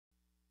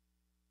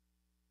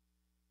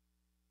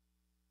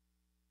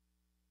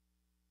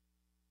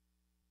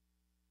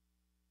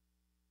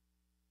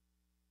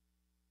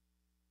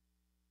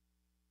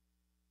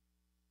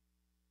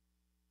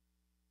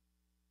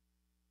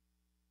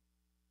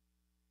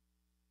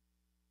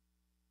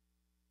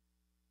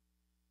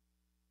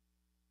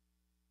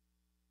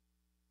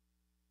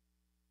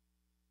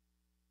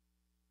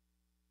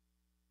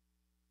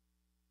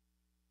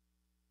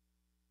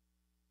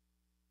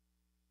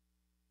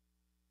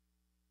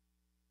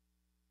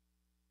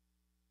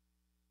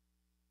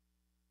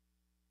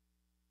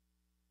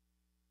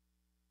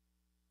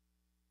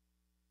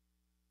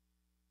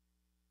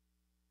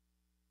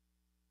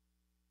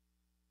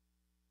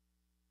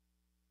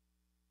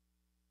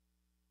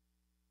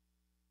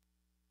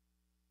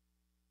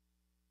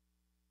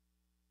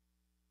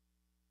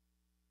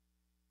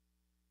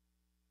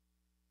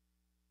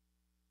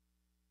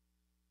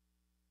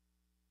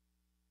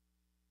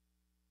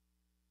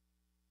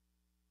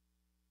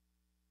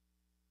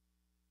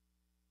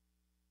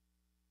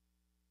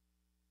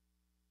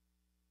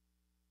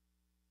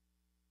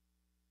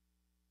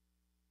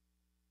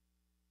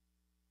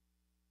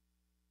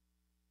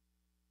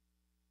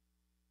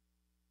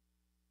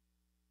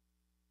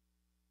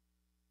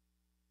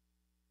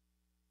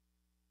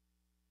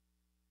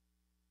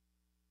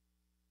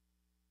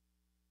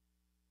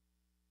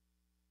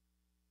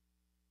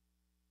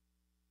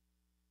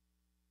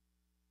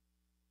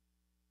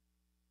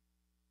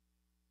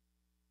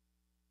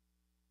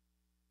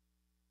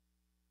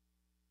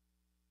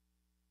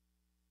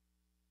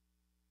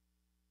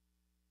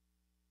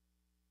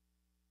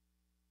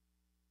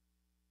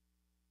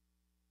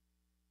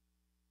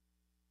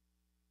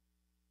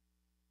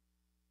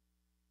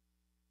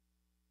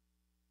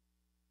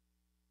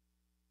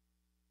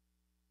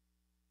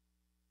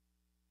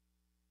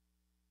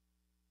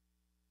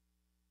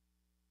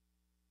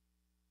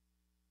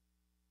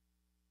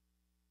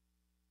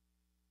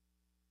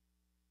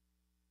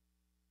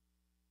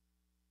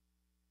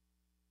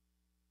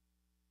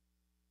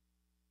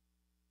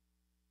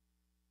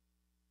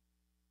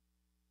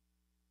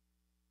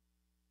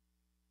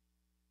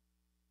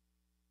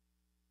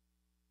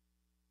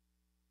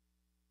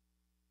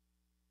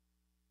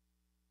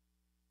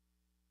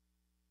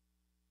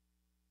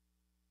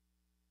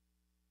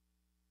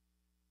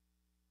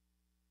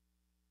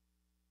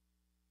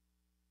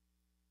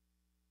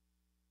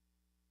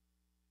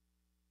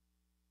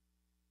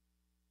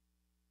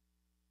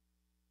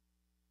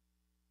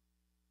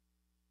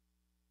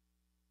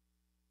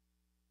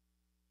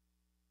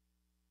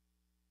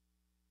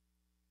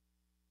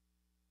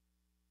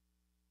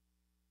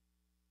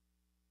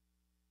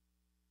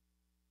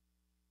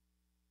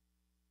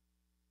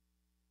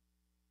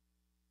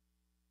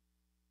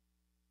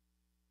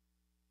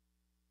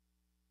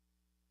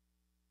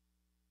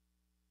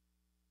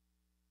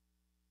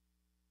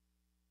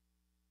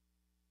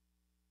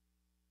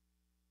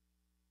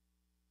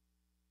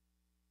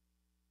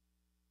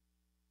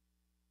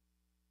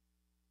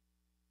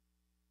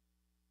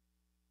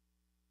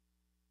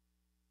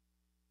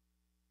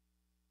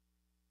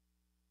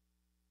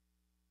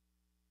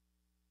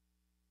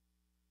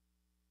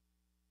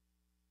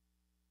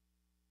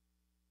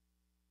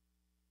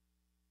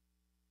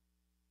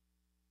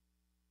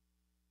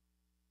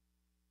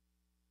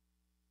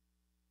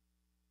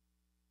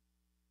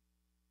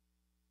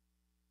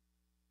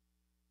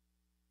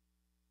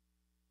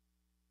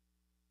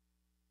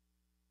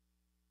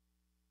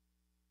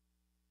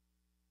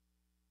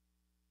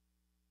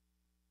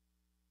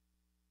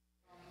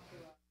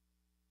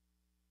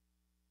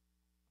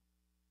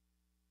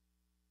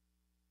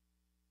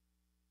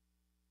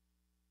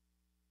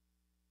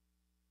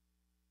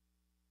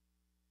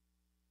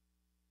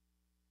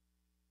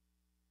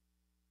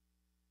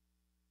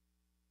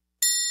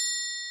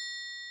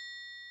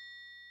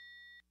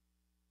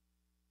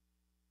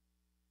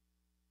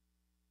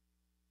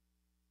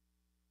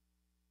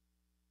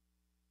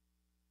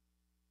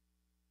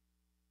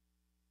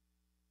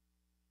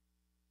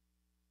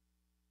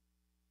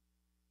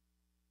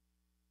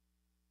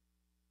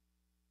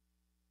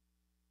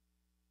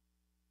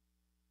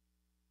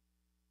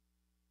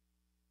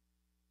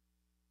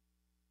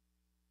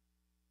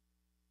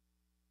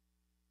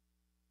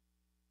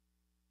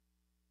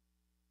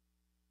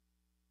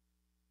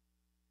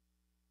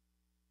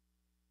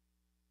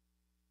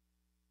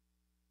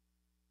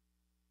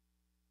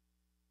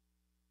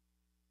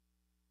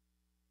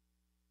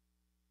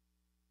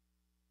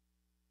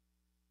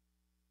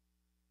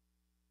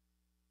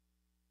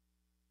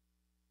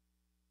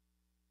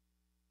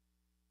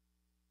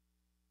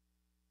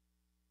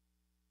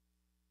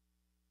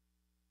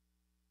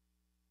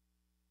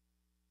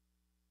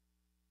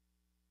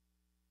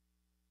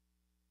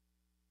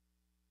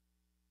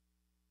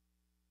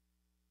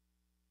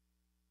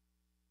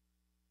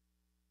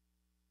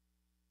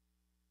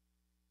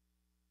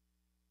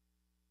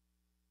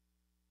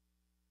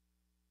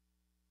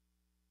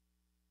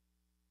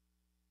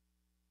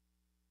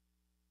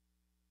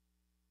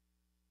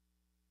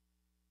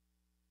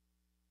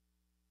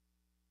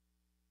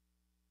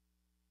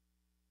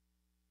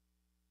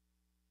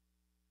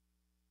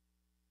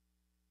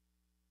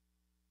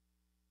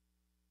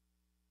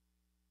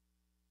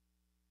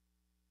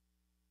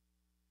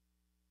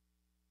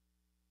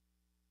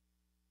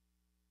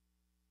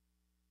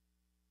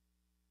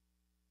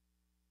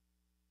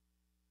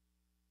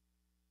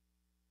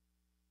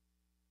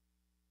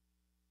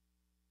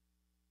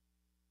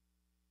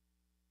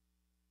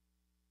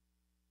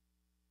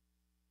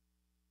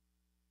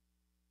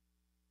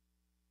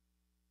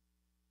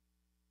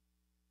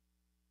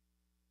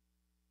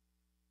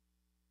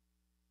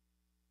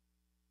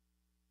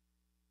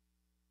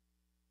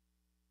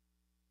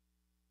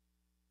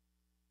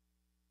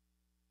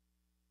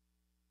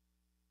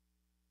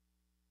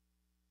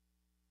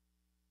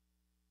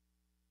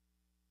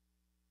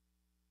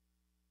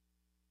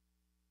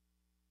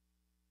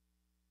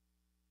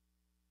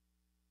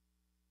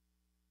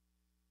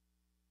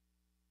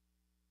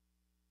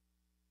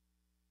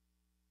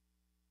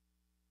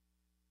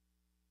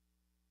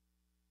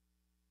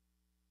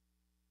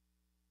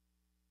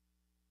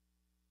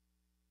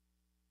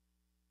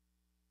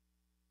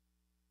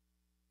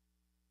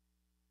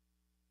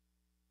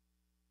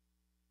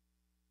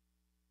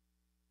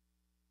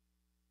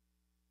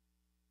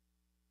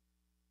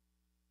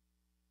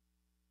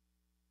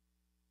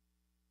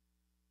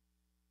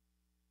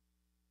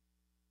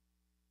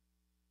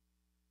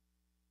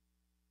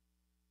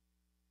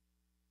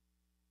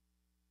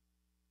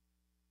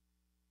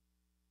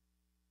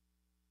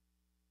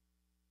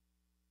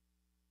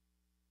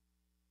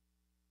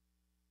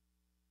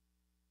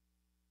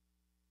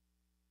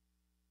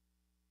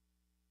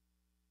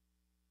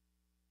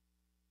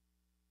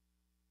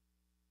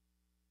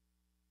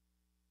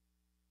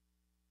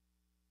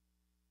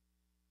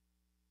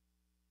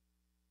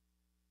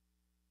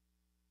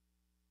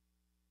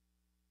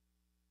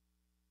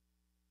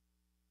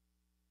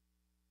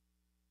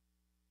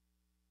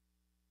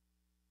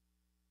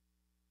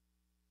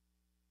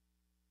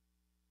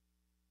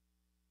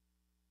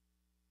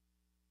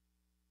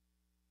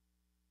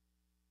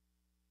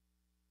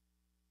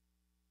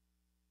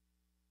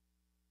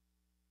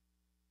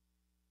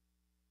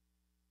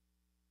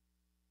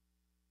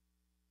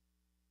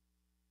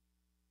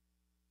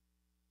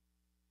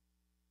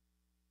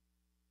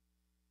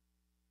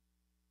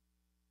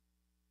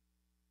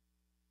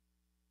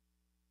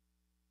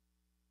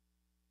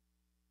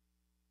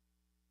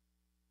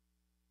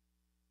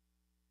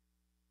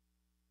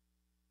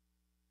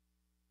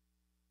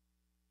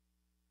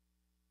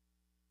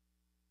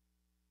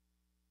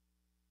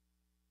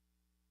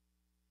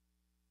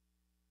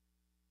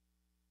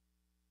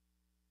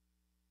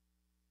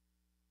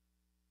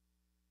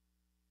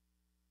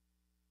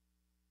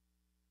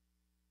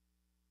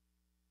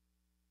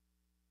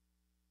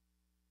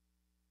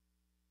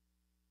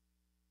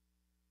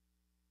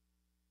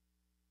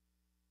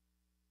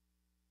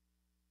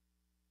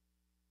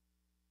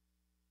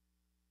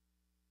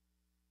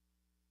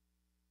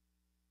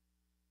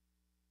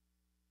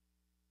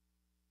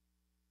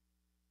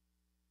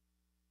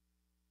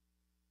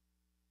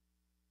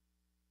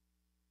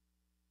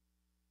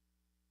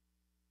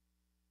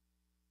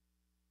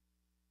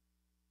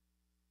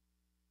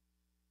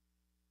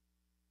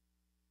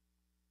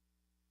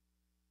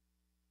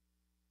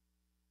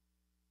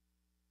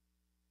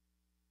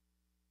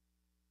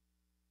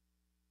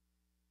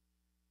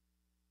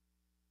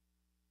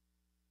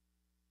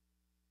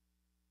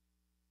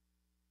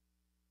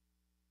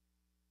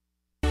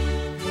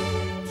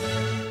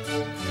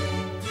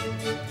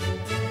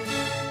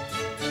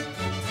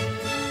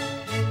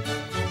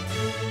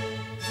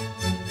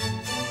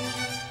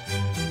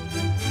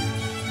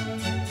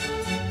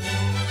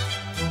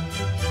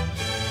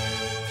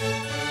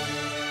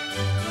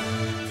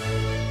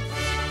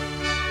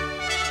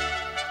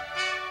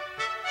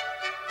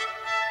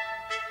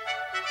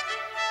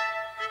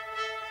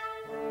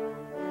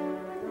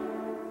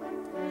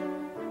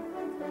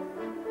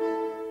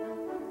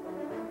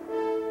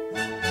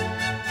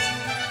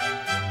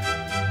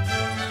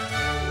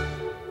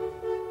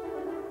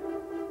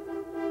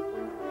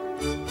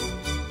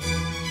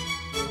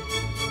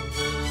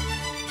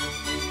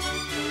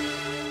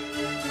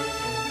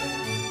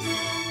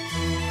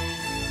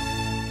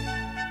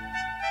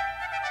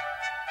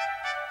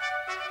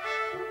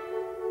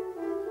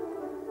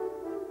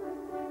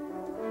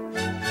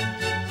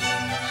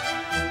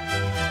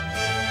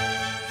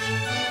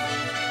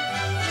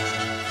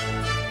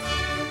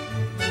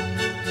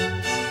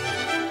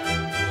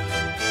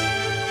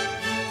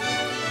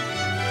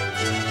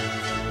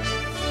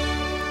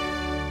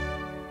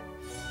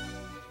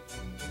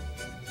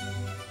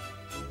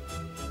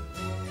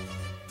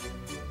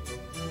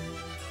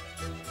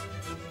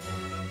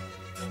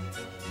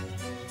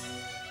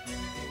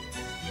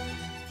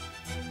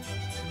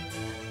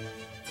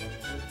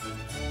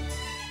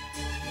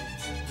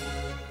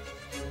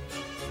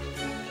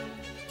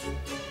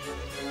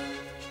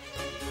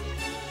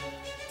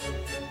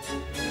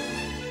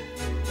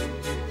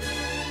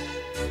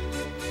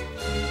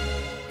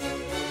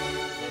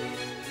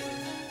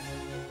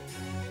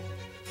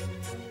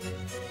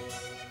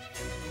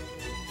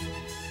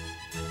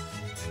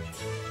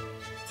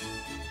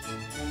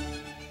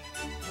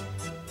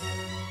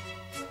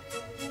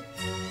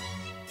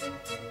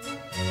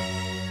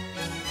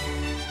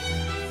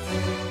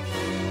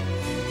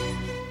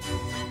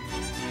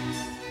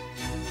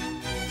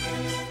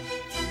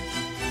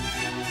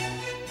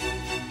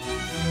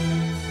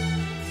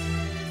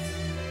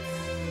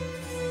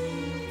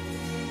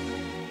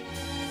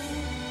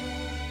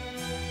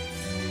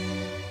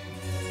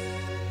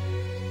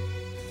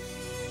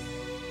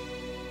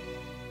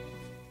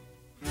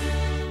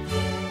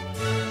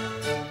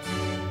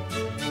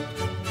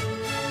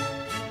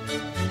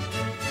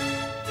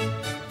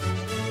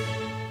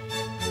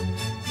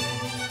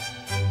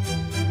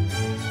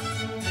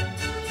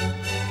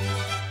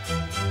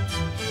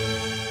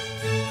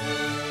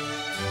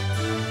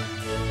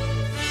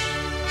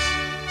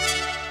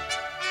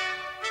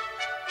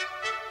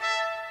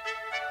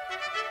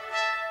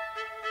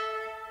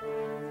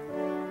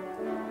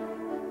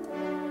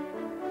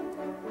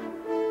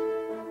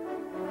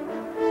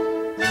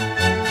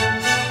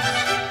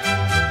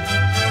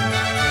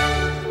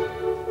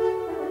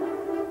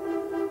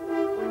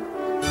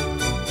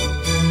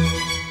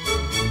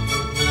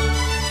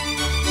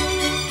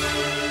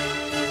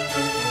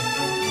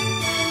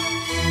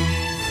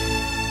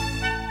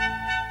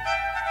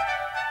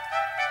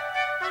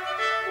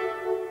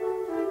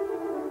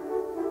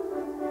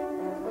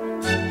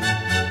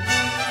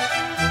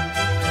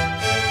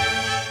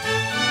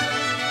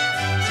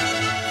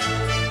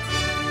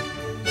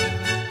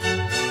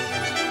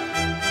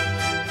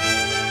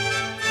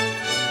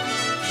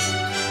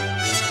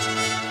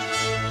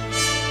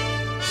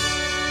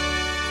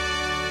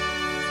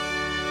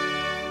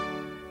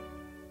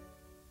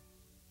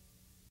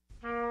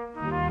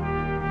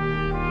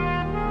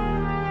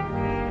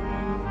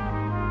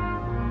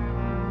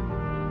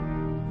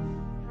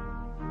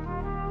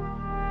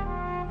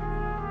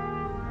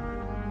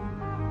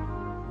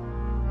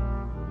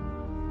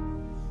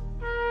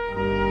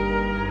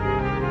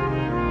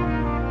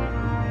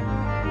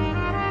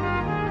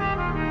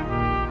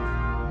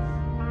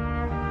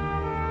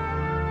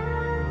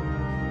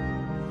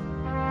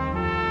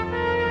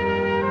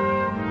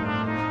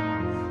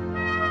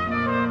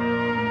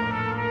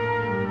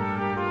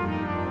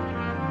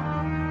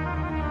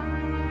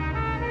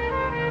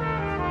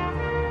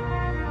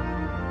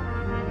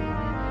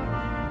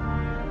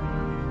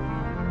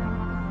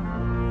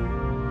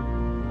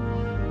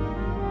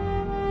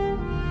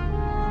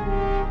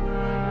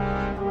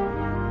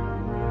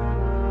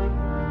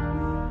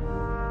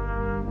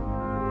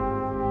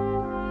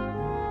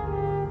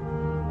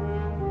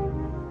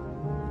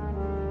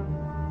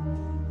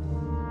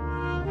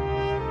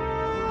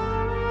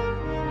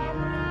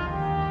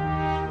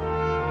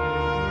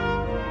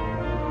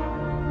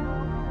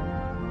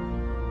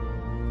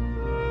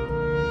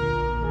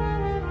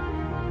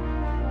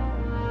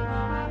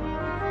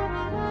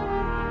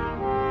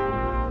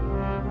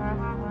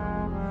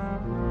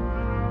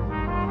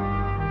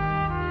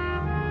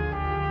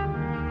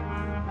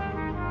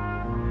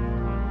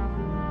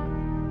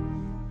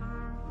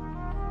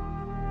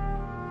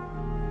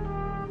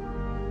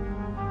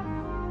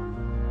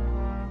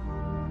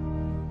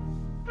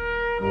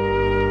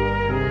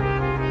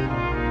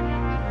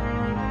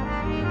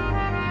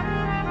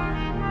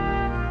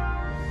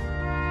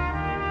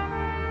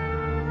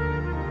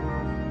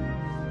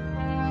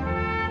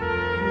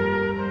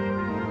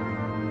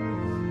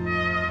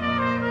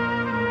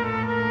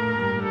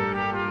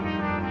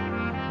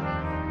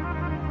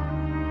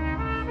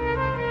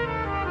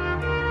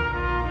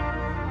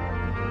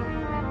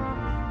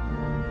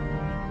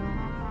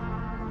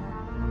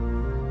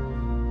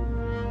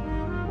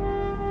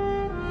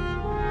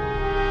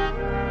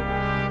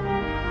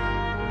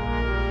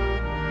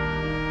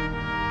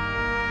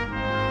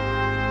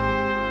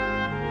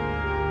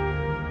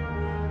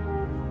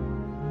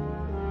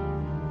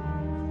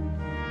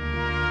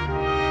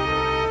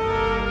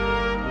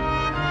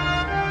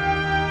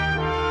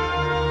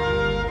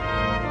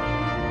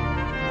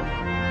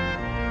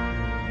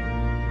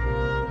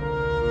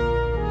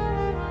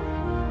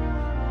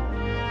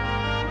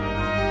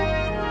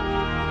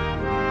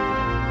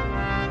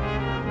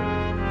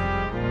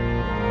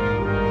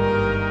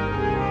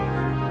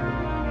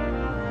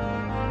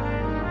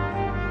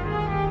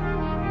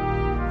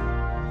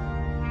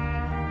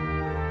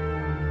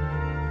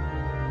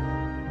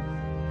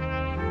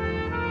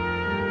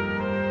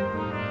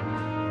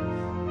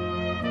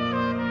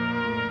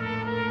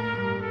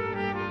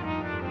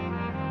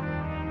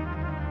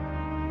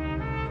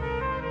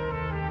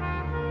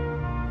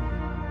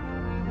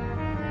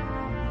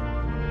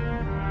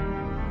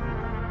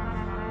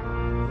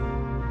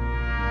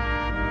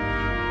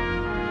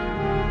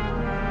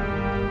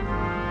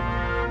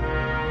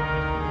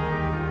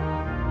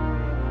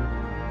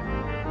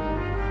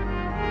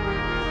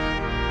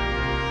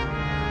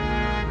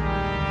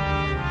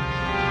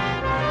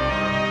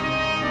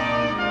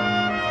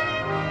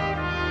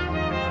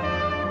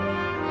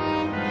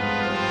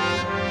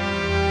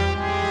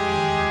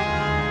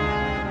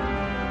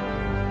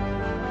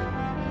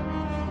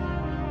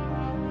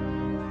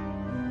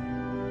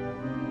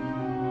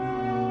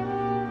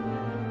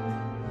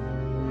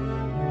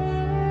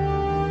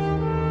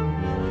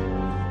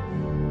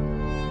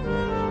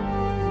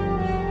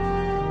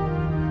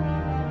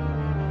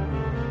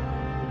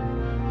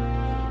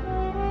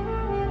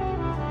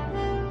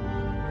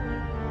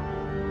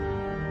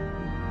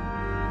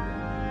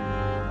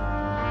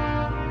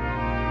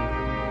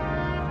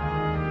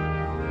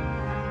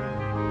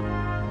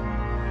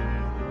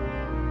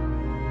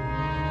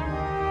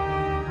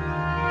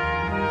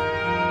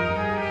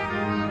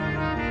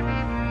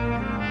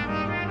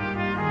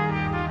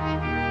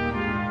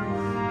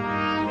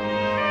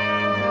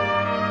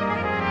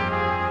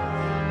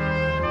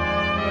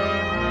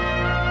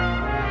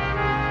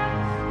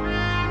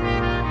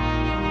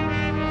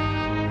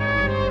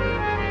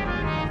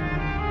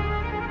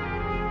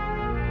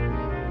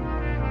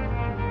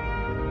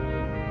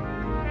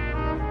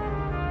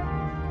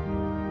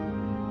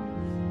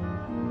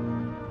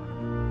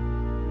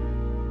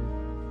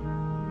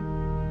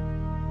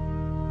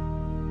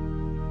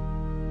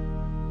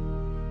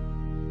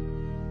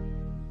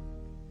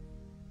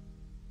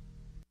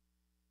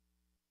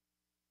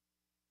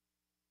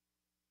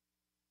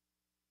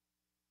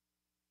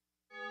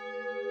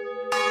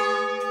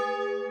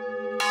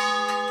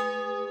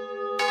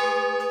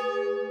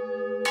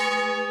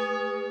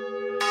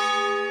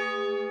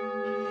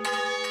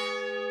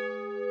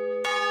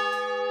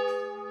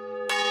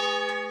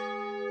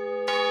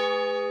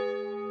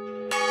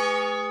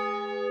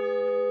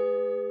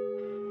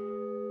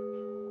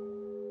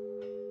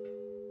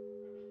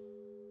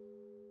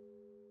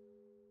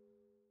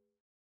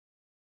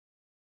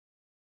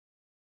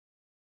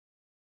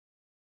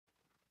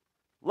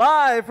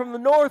Live from the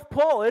North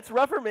Pole, it's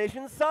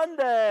Reformation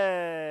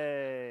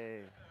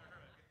Sunday.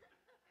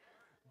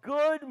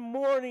 Good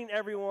morning,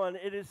 everyone.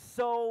 It is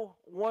so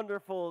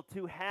wonderful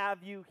to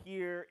have you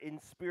here in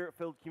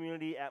Spirit-filled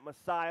community at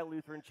Messiah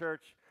Lutheran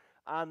Church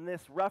on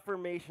this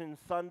Reformation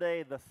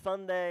Sunday, the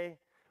Sunday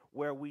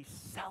where we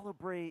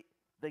celebrate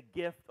the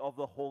gift of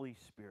the Holy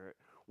Spirit,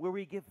 where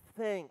we give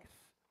thanks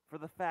for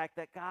the fact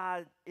that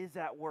God is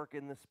at work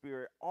in the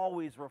Spirit,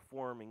 always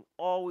reforming,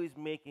 always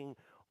making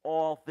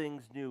all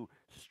things new,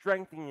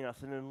 strengthening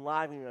us and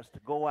enlivening us to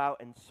go out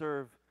and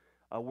serve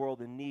a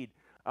world in need.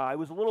 It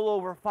was a little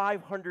over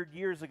 500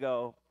 years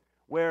ago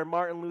where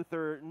Martin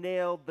Luther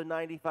nailed the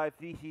 95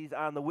 Theses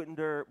on the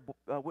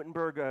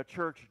Wittenberg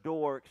church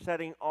door,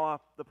 setting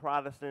off the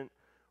Protestant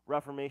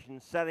Reformation,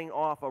 setting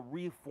off a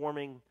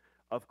reforming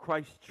of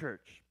Christ's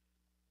church.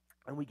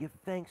 And we give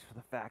thanks for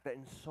the fact that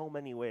in so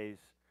many ways,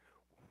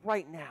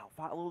 right now,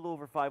 a little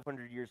over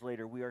 500 years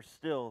later, we are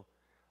still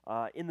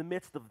in the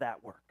midst of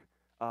that work.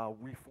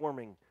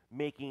 Reforming,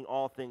 making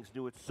all things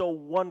new. It's so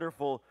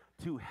wonderful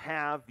to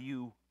have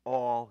you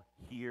all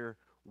here.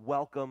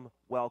 Welcome,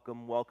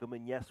 welcome, welcome.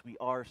 And yes, we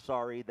are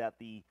sorry that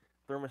the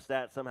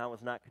thermostat somehow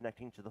is not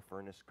connecting to the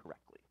furnace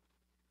correctly.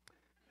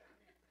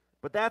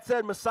 But that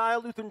said, Messiah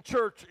Lutheran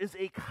Church is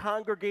a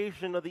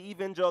congregation of the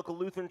Evangelical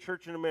Lutheran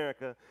Church in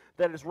America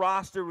that is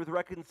rostered with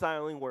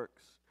reconciling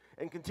works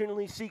and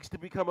continually seeks to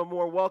become a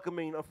more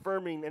welcoming,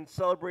 affirming, and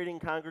celebrating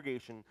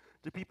congregation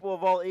to people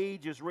of all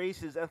ages,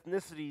 races,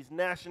 ethnicities,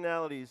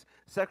 nationalities,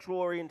 sexual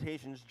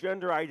orientations,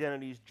 gender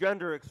identities,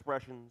 gender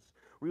expressions,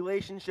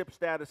 relationship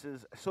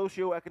statuses,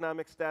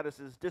 socioeconomic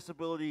statuses,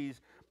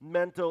 disabilities,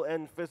 mental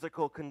and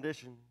physical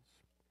conditions.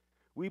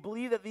 We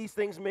believe that these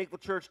things make the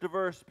church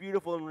diverse,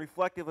 beautiful, and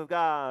reflective of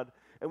God,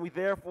 and we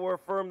therefore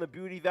affirm the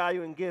beauty,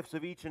 value, and gifts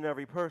of each and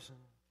every person.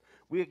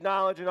 We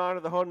acknowledge and honor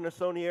the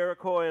Haudenosaunee,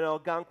 Iroquois, and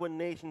Algonquin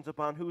nations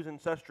upon whose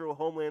ancestral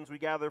homelands we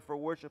gather for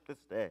worship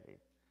this day,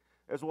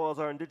 as well as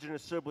our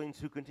indigenous siblings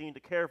who continue to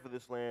care for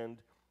this land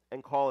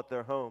and call it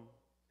their home.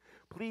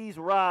 Please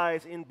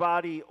rise in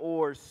body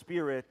or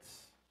spirit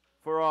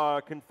for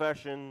our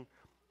confession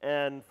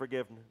and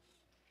forgiveness.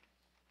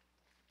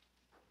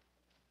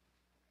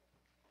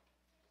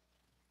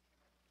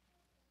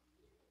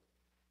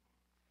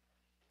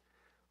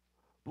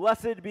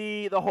 Blessed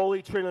be the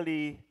Holy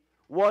Trinity,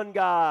 one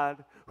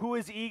God, who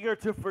is eager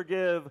to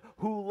forgive,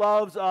 who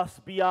loves us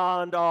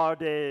beyond our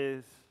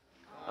days.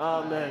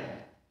 Amen.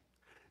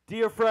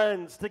 Dear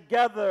friends,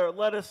 together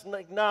let us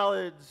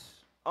acknowledge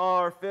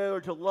our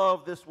failure to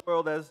love this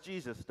world as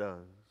Jesus does.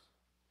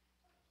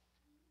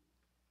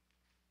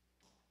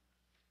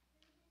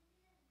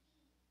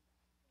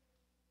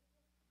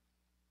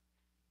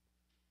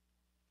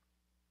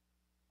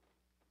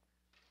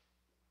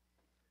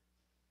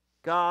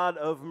 God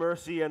of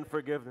mercy and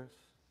forgiveness,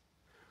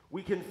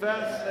 we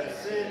confess that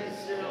sin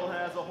still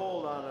has a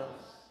hold on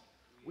us.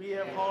 We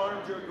have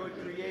harmed your good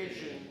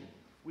creation.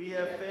 We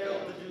have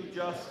failed to do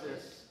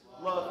justice,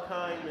 love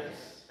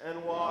kindness,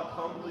 and walk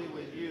humbly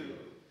with you.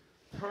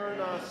 Turn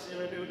us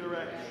in a new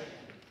direction.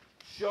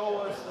 Show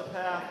us the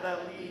path that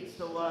leads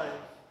to life.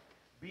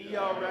 Be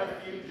our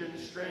refuge and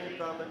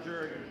strength on the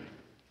journey.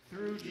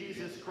 Through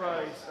Jesus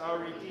Christ, our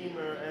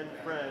Redeemer and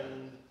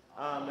friend.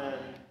 Amen.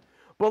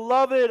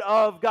 Beloved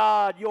of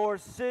God, your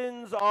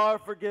sins are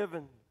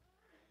forgiven.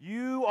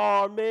 You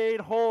are made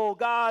whole.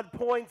 God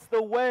points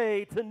the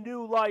way to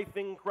new life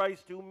in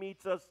Christ who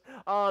meets us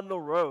on the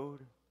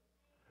road.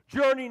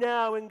 Journey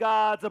now in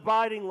God's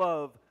abiding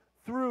love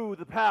through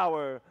the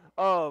power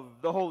of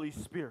the Holy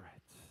Spirit.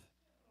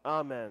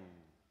 Amen.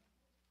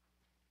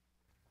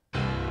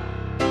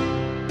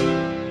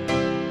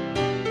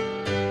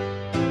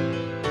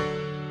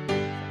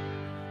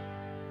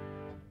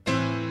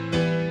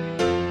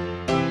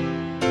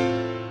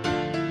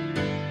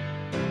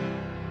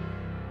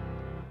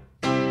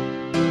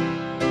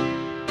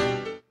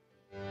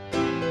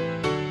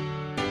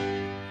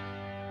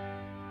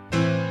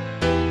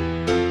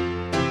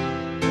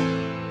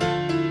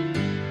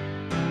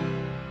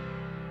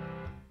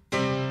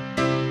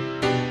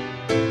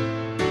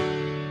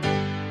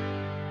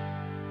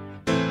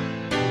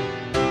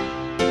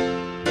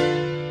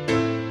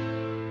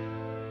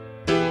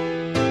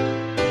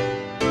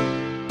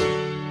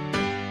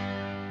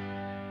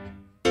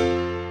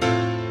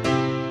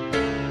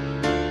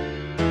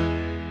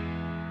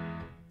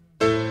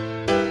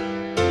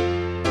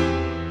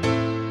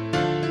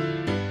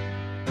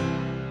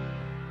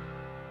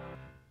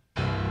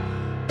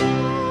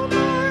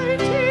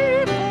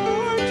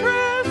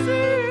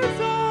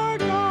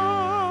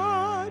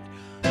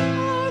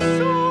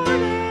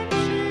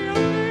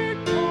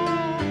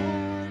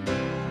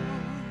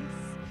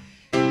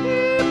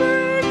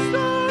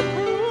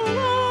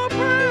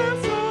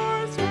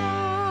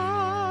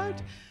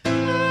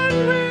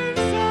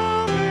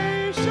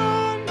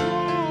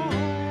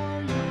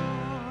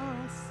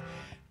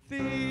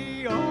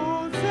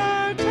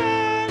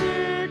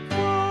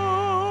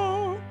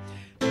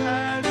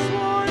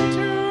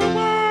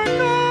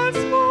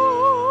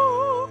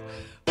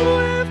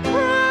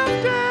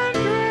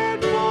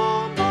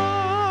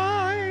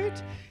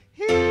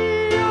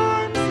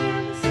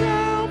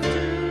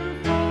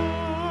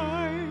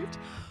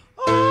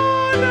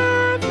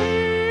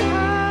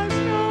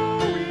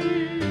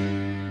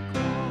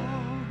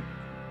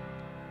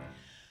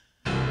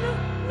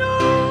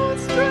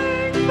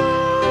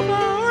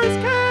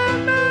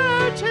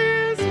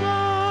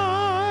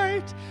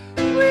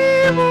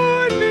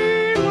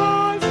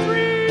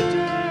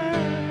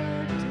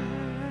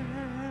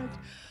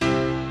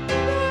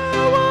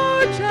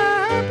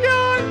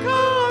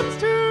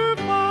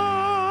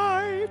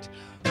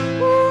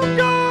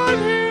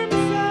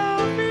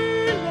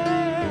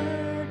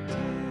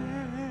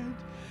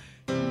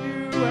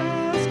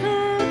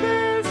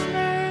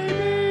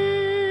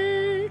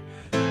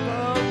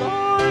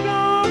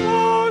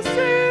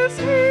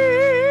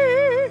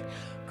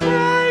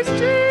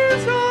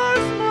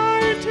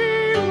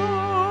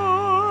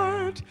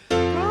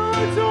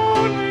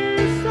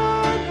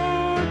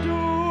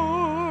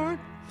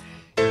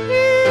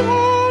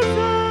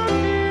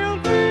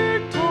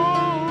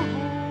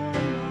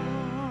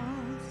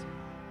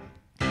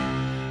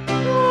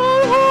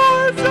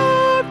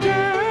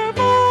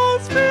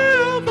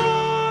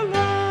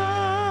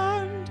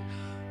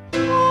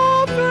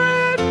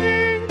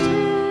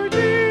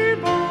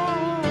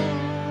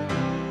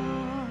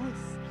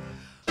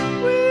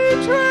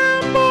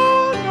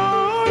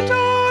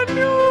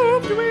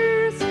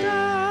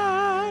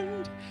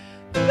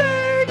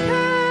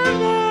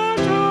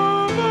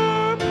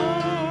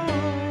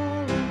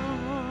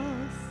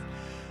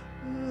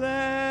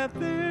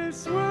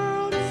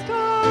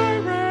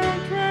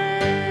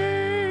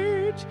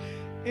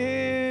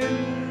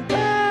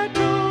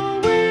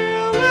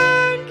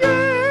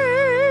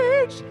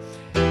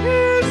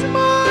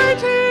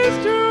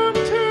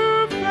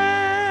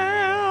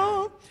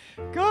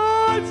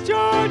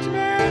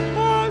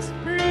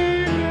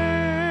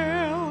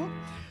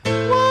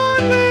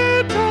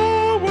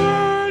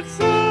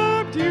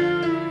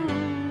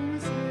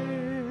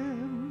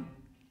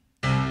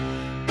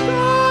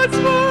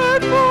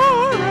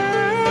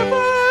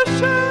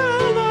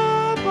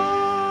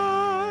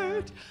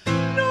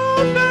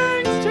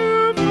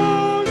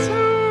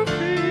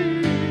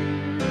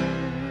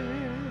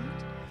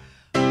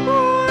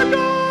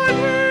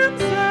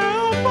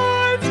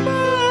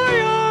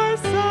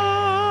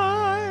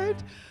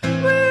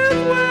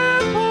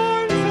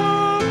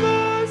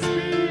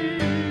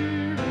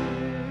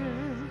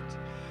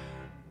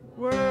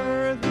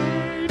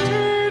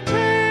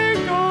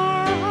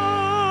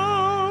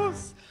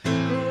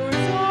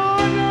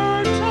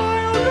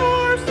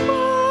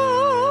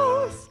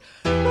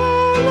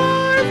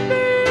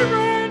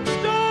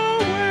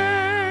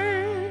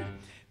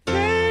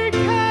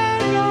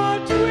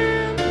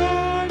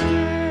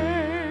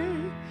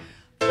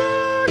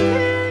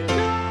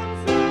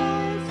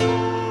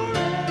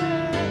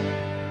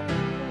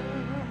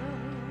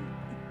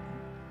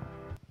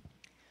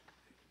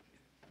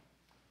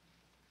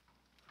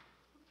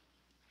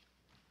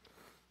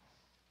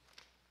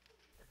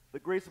 The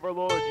grace of our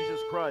Lord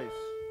Jesus Christ,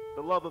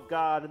 the love of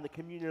God, and the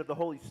communion of the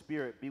Holy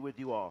Spirit be with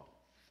you all.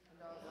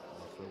 And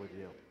also with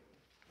you.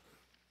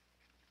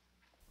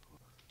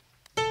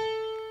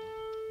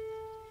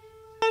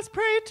 Let's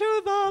pray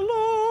to the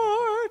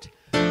Lord.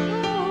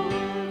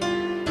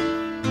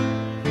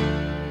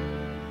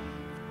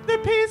 The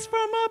peace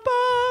from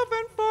above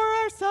and for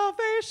our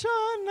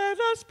salvation, let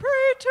us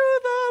pray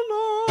to the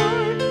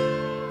Lord.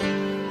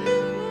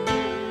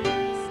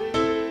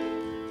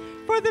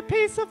 For the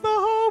peace of the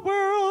whole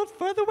world,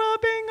 for the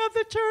well-being of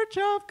the Church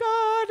of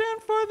God,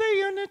 and for the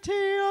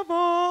unity of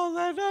all,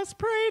 let us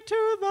pray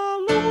to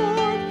the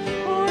Lord.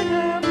 Lord,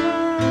 have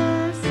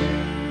mercy.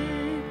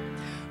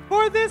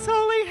 For this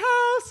holy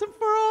house and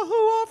for all who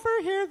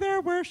offer here their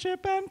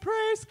worship and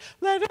praise,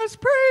 let us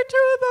pray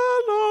to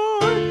the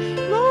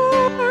Lord.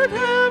 Lord,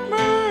 have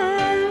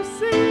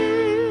mercy.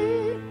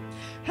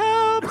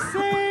 Help,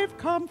 save,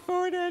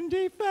 comfort, and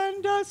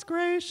defend us,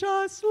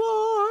 gracious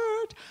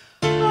Lord.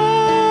 Amen.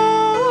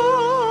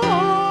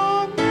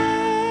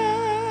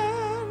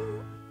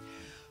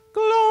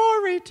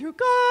 Glory to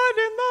God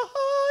in the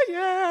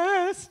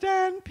highest,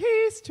 and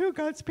peace to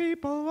God's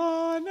people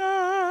on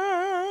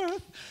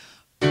earth.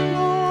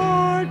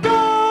 Lord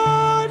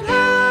God,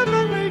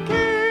 heavenly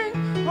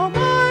King,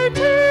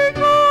 almighty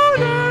God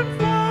and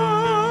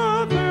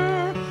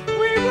Father,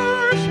 we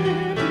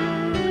worship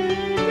you, we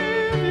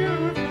give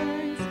you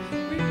thanks,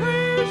 we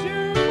praise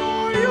you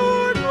for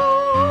your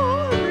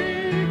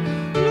glory.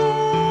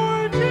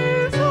 Lord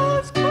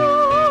Jesus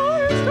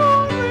Christ,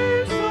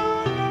 only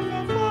Son of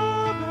the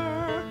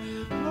Father,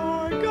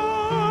 Lord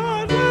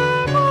God,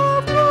 Lamb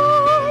of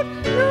God,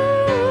 you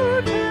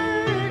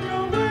take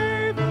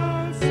away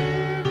the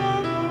sin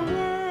of the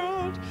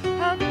world.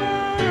 Have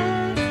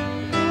mercy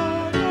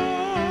on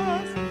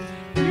us.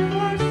 You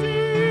are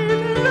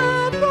seated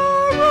at the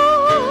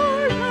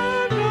right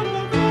hand of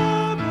the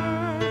Father.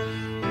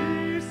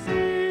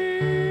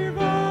 Receive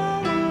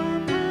our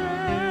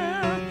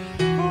prayer.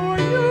 For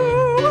you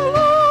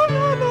alone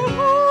are the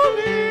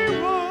Holy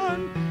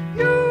One.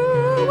 You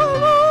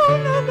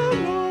alone are the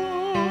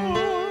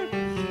Lord.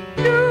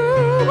 You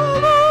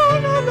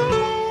alone are the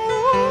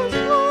Most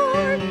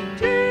High.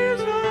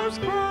 Jesus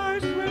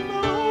Christ with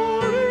the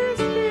Holy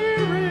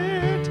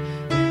Spirit,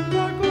 in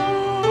the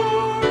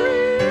glory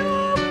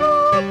of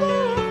God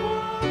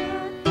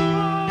the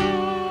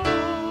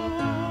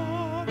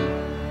Father.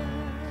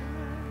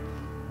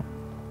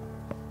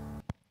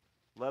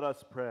 Let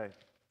us pray.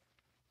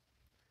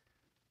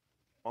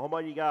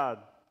 Almighty God,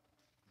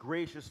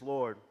 gracious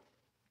Lord,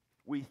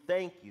 we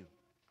thank you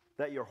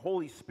that your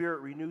Holy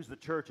Spirit renews the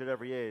church at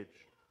every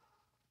age.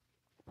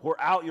 Pour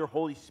out your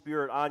Holy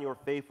Spirit on your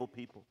faithful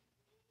people.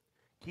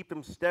 Keep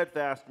them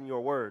steadfast in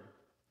your word.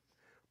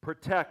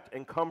 Protect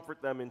and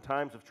comfort them in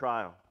times of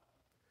trial.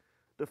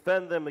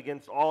 Defend them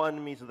against all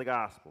enemies of the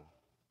gospel.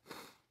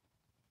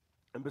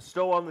 And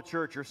bestow on the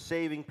church your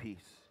saving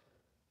peace.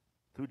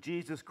 Through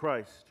Jesus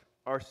Christ,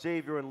 our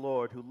Savior and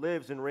Lord, who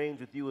lives and reigns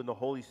with you in the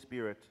Holy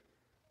Spirit,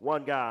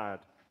 one God,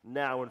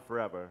 now and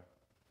forever.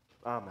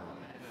 Amen.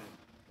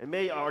 And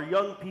may our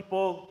young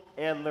people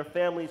and their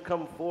families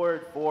come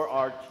forward for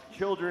our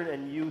children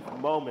and youth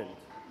moment.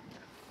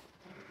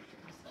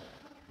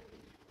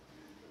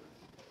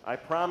 I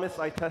promise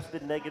I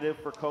tested negative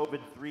for COVID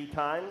 3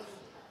 times.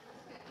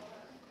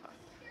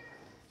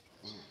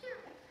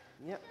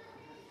 Yep.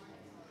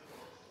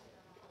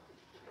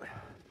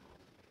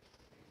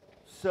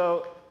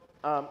 So,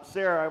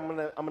 Sarah, I'm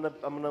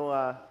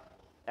gonna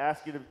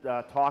ask you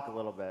to talk a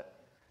little bit.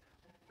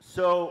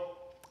 So,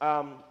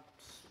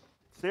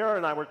 Sarah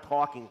and I were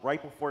talking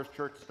right before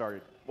church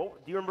started. Do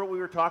you remember what we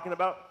were talking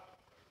about?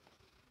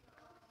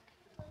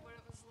 What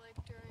it was like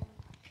during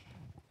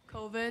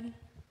COVID.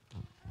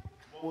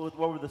 What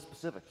were the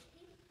specifics?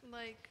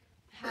 Like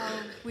how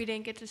we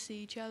didn't get to see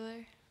each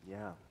other.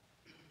 Yeah,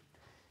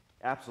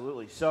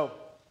 absolutely. So,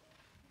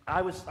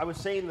 I was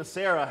saying to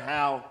Sarah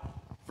how,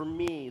 for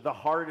me, the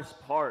hardest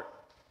part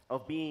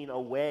of being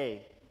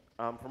away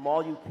from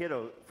all you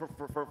kiddos,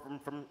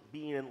 from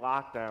being in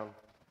lockdown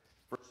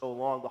for so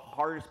long, the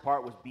hardest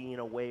part was being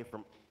away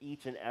from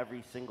each and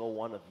every single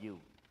one of you.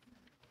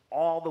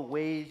 All the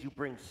ways you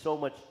bring so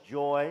much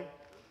joy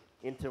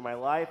into my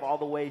life, all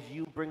the ways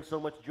you bring so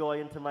much joy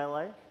into my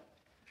life,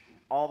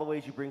 all the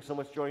ways you bring so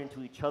much joy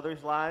into each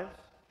other's lives,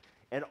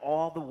 and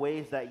all the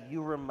ways that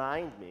you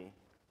remind me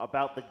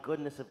about the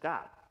goodness of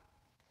God.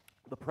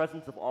 The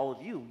presence of all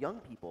of you,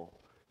 young people.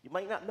 You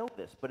might not know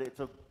this, but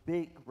it's a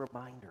big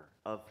reminder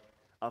of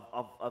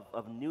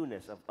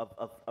newness,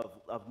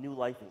 of new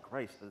life in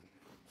Christ, to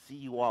see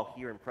you all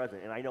here and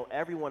present. And I know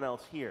everyone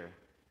else here,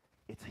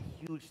 it's a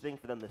huge thing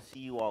for them to see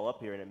you all up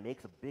here, and it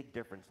makes a big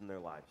difference in their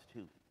lives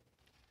too.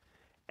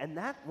 And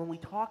that, when we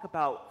talk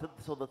about,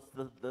 so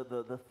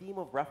the theme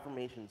of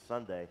Reformation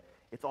Sunday,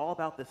 it's all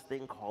about this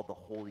thing called the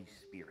Holy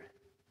Spirit.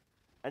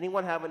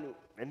 Anyone have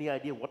any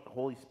idea what the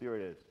Holy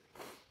Spirit is?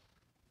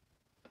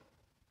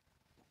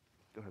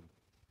 Go ahead.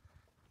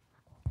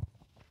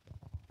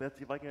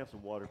 Betsy, if I can have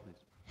some water,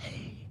 please.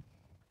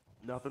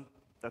 Nothing?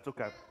 That's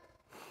okay.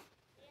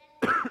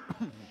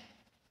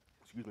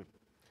 Excuse me.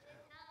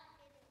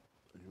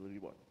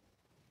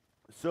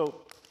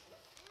 So,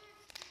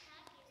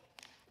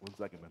 1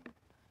 second, man.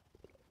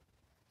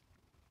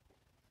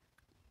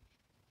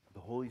 The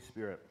Holy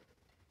Spirit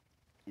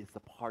is the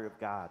part of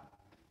God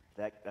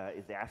that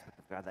is the aspect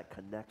of God that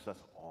connects us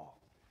all,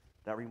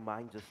 that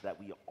reminds us that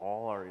we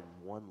all are in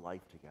one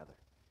life together.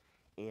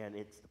 And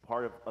it's the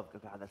part of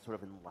God that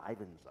sort of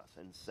enlivens us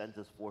and sends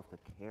us forth to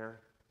care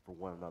for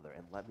one another.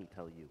 And let me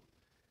tell you,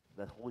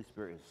 the Holy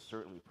Spirit is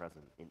certainly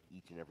present in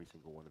each and every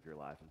single one of your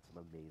lives in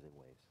some amazing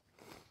ways.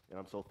 And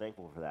I'm so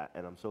thankful for that.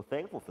 And I'm so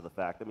thankful for the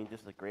fact, I mean,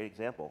 just a great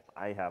example.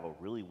 I have a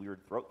really weird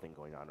throat thing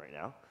going on right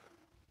now.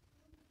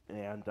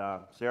 And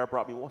Sarah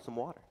brought me some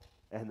water.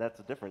 And that's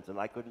the difference. And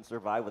I couldn't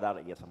survive without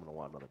it. Yes, I'm going to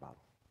want another bottle.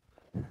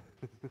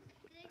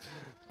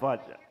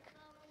 But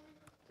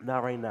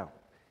not right now.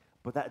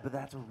 But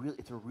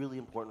it's a really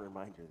important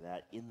reminder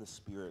that in the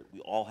Spirit, we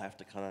all have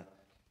to kind of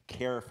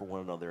care for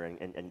one another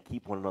and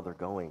keep one another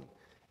going.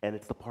 And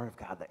it's the part of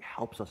God that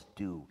helps us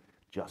do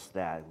just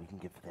that. And we can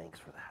give thanks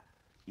for that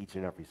each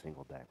and every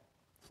single day.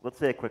 So let's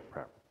say a quick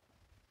prayer.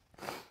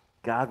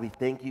 God, we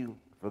thank you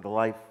for the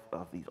life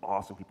of these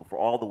awesome people, for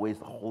all the ways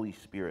the Holy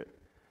Spirit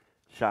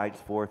shines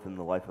forth in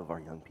the life of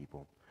our young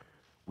people.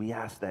 We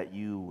ask that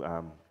you,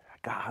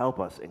 God, help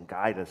us and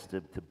guide us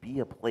to be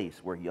a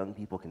place where young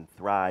people can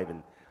thrive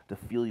and to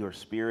feel your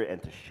Spirit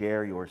and to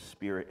share your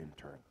Spirit in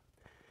turn.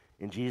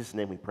 In Jesus'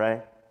 name we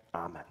pray.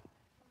 Amen.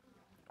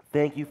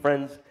 Thank you,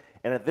 friends.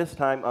 And at this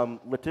time,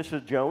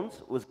 Letitia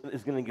Jones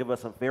is going to give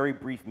us a very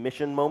brief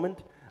mission moment.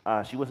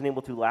 She wasn't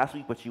able to last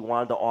week, but she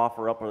wanted to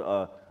offer up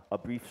a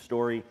brief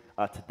story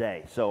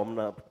today. So I'm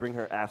going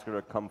to ask her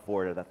to come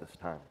forward at this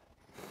time.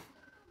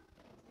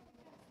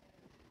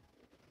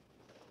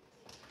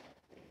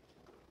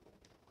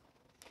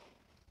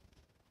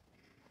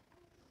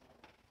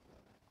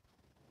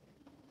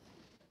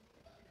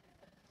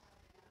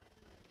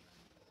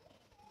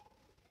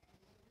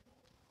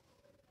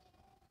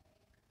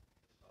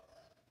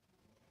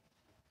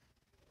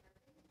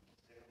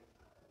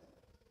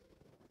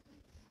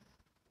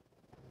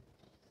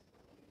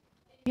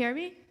 Hear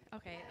me?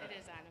 Okay, it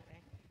is on, okay.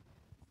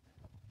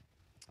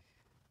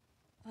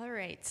 All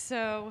right,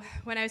 so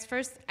when I was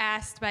first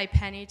asked by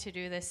Penny to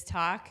do this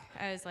talk,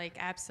 I was like,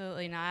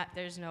 absolutely not,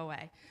 there's no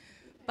way.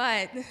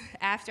 But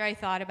after I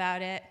thought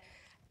about it,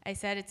 I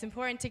said it's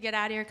important to get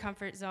out of your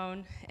comfort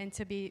zone and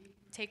to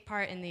take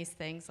part in these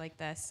things like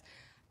this.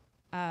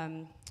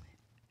 I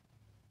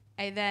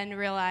then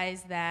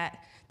realized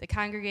that the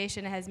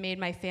congregation has made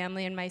my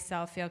family and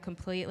myself feel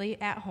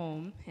completely at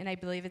home, and I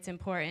believe it's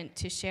important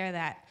to share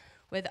that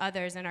with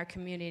others in our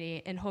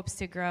community in hopes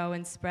to grow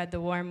and spread the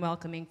warm,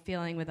 welcoming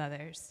feeling with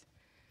others.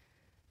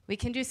 We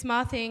can do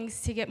small things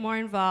to get more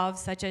involved,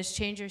 such as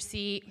change your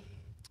seat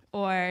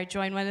or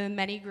join one of the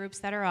many groups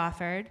that are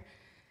offered.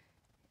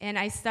 And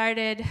I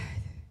started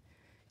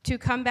to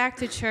come back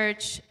to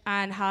church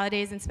on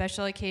holidays and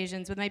special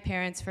occasions with my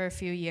parents for a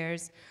few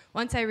years.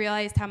 Once I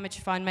realized how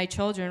much fun my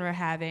children were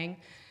having,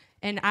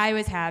 and I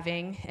was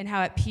having, and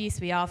how at peace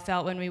we all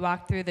felt when we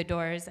walked through the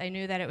doors, I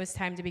knew that it was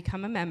time to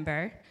become a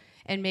member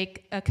and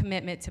make a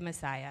commitment to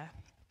Messiah.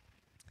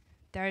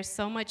 There is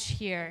so much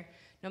here,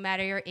 no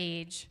matter your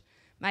age.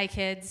 My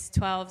kids,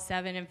 12,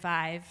 7, and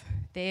 5,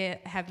 they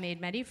have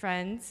made many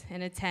friends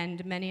and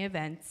attend many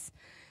events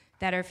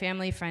that are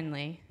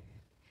family-friendly.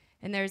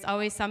 And there's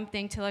always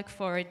something to look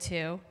forward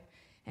to.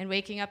 And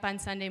waking up on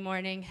Sunday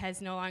morning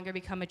has no longer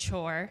become a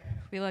chore.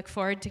 We look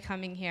forward to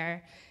coming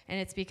here, and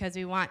it's because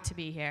we want to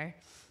be here.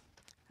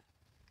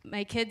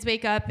 My kids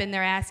wake up and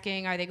they're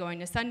asking, are they going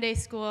to Sunday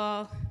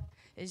school?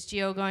 Is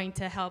Gio going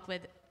to help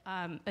with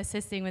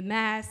assisting with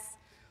Mass?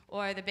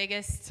 Or the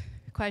biggest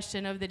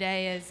question of the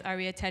day is, are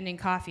we attending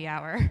coffee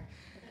hour?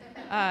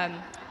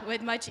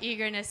 With much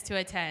eagerness to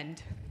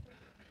attend.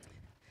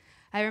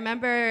 I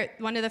remember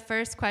one of the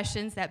first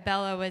questions that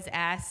Bella was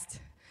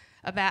asked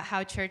about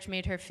how church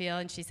made her feel,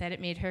 and she said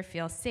it made her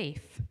feel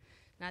safe.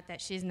 Not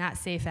that she's not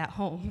safe at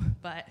home,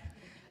 but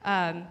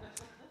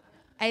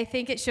I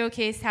think it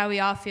showcased how we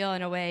all feel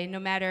in a way, no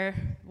matter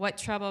what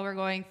trouble we're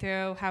going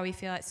through, how we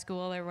feel at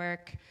school or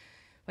work.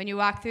 When you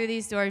walk through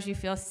these doors, you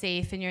feel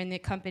safe and you're in the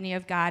company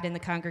of God and the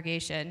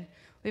congregation.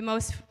 We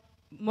most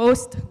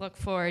look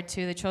forward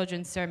to the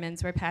children's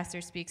sermons where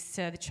pastor speaks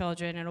to the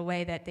children in a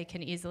way that they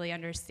can easily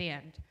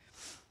understand.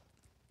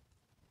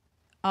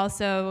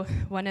 Also,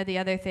 one of the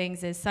other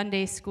things is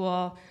Sunday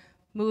school,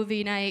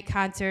 movie night,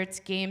 concerts,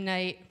 game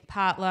night,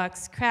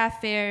 potlucks,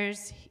 craft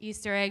fairs,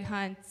 Easter egg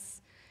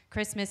hunts,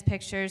 Christmas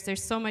pictures.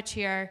 There's so much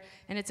here,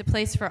 and it's a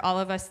place for all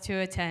of us to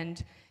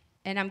attend,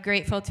 and I'm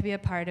grateful to be a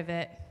part of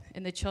it.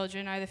 And the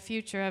children are the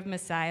future of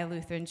Messiah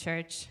Lutheran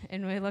Church,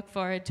 and we look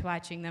forward to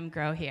watching them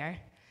grow here.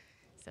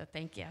 So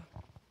thank you.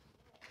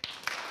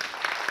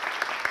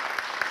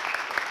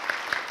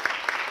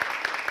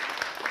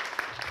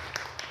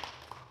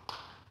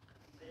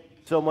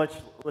 So much,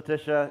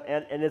 Letitia,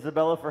 and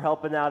Isabella for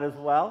helping out as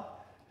well.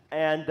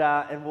 And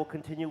we'll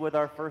continue with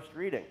our first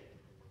reading.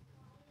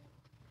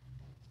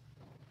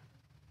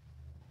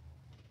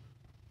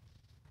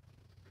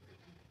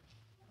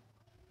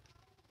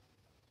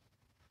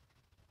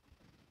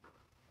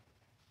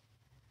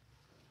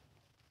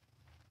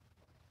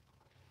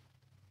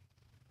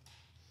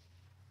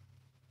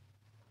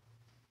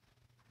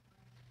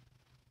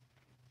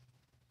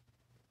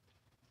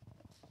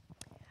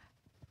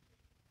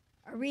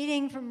 A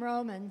reading from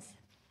Romans.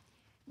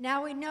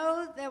 Now we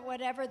know that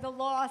whatever the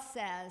law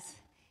says,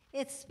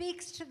 it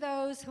speaks to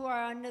those who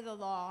are under the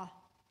law,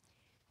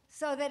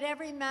 so that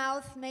every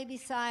mouth may be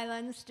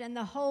silenced and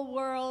the whole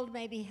world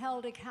may be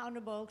held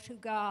accountable to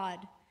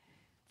God.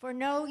 For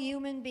no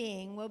human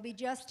being will be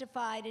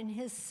justified in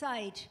his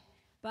sight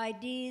by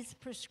deeds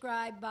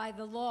prescribed by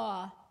the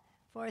law,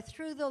 for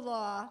through the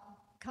law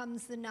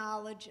comes the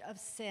knowledge of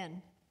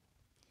sin.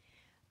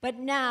 But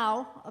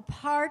now,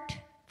 apart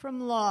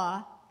from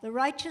law, the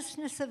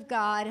righteousness of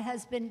God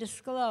has been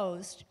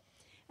disclosed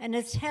and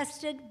is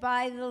tested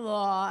by the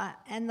law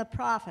and the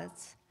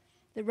prophets,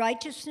 the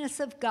righteousness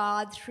of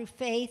God through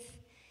faith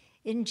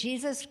in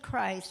Jesus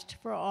Christ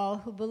for all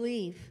who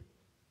believe.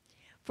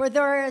 For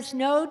there is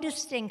no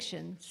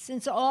distinction,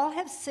 since all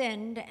have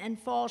sinned and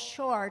fall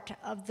short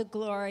of the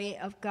glory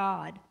of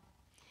God.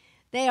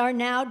 They are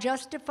now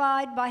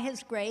justified by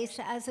his grace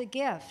as a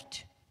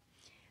gift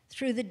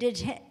through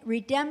the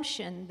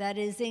redemption that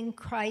is in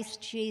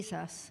Christ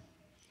Jesus,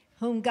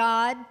 whom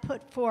God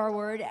put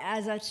forward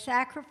as a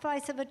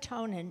sacrifice of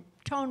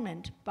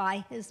atonement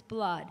by his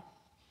blood,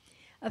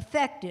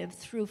 effective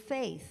through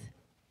faith.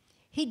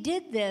 He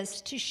did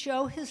this to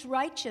show his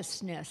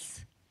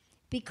righteousness,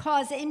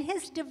 because in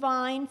his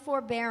divine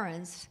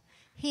forbearance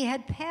he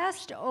had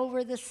passed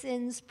over the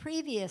sins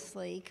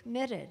previously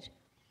committed.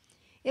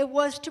 It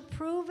was to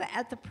prove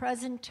at the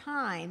present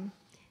time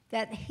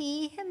that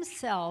he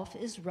himself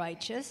is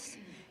righteous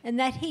and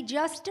that he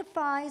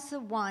justifies the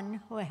one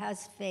who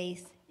has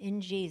faith in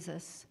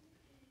Jesus.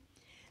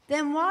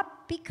 Then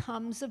what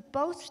becomes of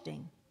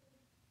boasting?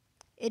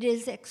 It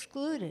is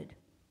excluded.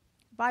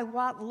 By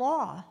what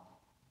law?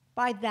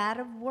 By that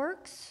of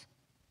works?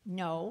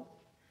 No,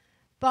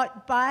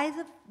 but by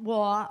the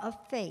law of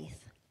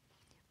faith.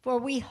 For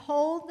we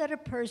hold that a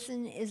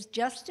person is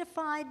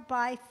justified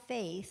by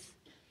faith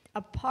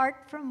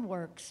apart from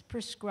works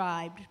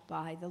prescribed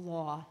by the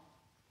law.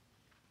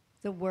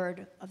 The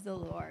word of the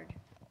Lord.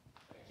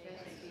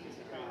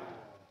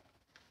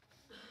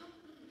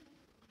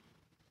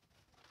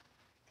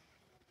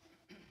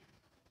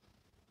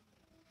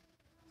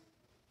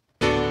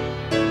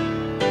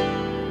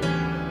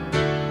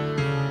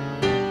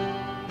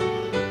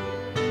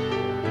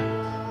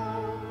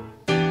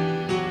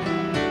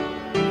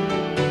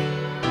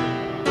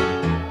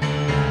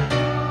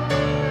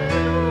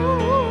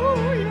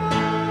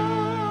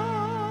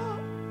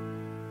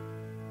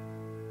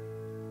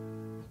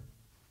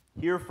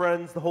 Hear,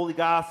 friends, the Holy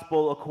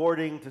Gospel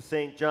according to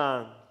St.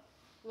 John.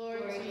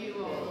 Glory to you,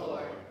 O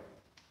Lord.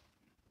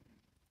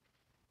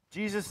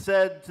 Jesus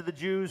said to the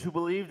Jews who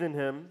believed in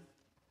him,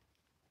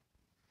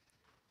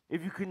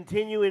 "If you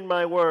continue in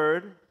my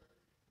word,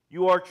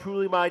 you are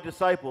truly my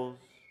disciples.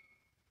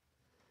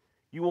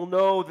 You will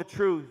know the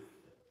truth,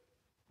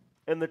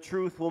 and the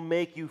truth will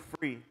make you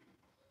free."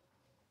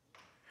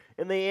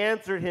 And they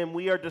answered him,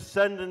 "We are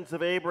descendants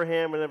of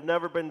Abraham and have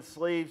never been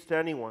slaves to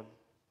anyone.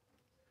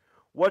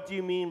 What do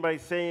you mean by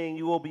saying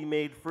you will be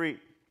made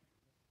free?"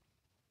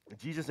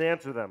 Jesus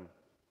answered them,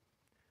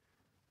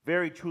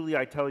 "Very truly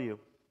I tell you,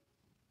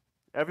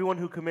 everyone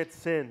who commits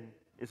sin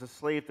is a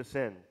slave to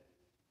sin.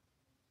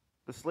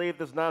 The slave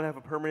does not have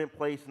a permanent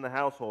place in the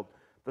household.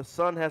 The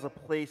son has a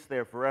place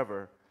there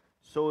forever.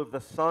 So if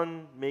the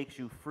Son makes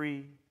you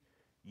free,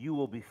 you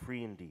will be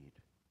free indeed."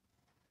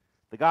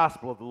 The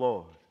Gospel of the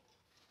Lord.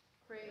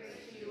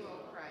 Praise to you,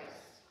 O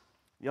Christ.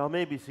 Y'all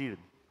may be seated.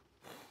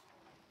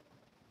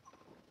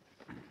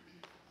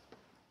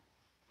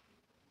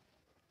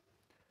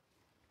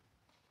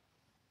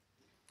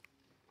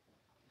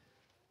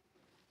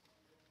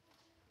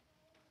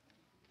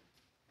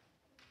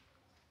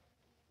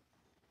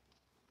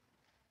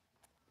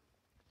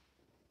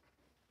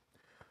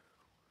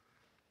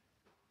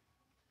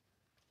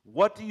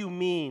 What do you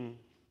mean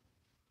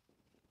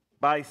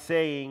by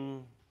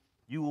saying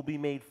you will be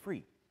made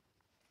free?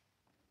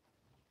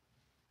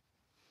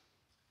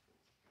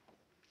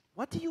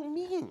 What do you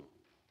mean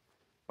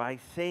by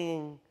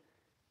saying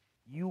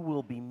you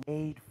will be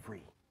made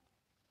free?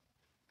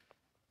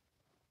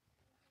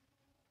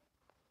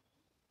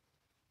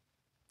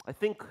 I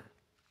think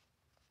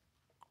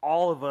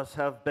all of us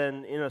have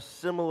been in a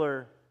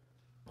similar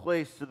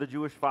place to the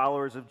Jewish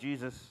followers of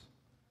Jesus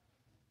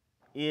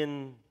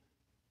in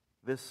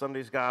this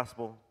Sunday's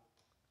gospel,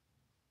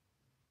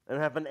 and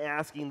have been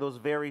asking those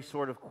very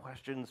sort of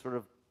questions, sort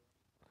of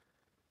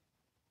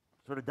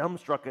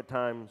dumbstruck at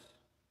times.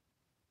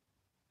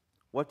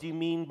 What do you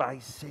mean by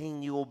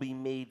saying you will be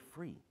made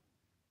free?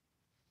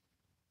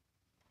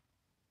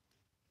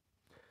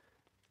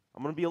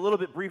 I'm going to be a little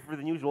bit briefer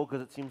than usual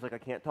because it seems like I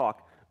can't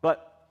talk,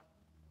 but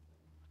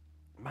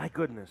my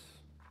goodness,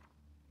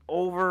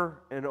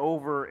 over and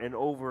over and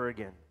over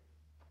again,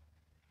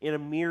 in a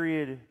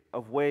myriad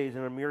of ways,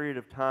 in a myriad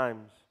of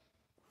times,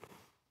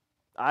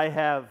 I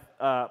have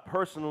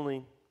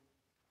personally,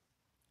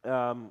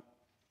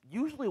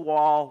 usually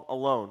while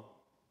alone,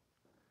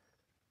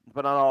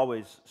 but not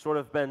always, sort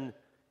of been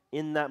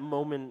in that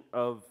moment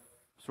of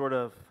sort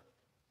of,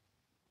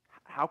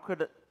 how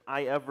could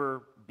I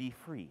ever be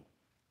free?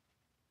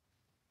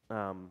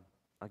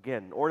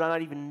 again, or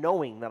not even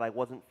knowing that I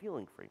wasn't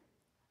feeling free.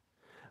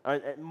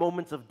 At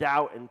moments of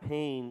doubt and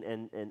pain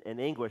and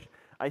anguish.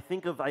 I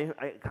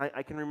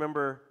can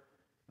remember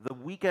the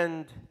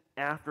weekend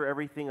after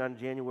everything on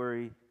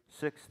January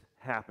 6th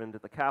happened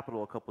at the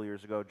Capitol a couple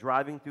years ago,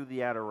 driving through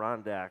the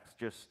Adirondacks,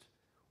 just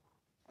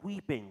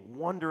weeping,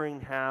 wondering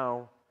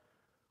how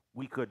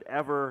we could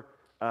ever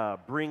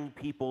bring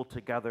people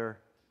together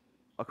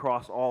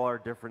across all our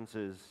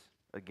differences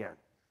again.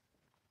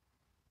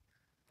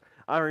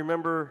 I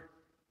remember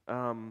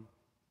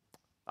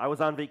I was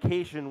on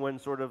vacation when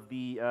sort of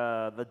the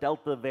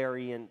Delta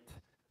variant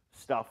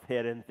stuff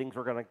hit and things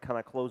were going to kind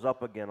of close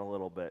up again a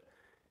little bit.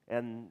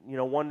 And,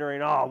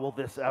 wondering, will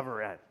this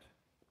ever end?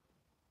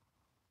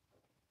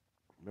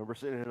 I remember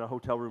sitting in a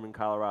hotel room in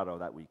Colorado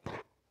that week. I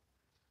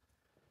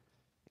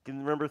can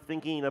remember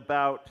thinking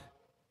about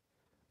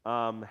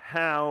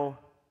how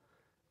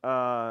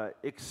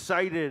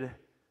excited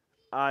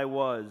I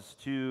was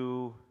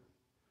to,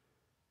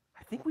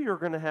 I think we were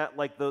going to have,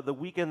 like the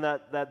weekend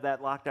that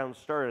lockdown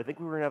started, I think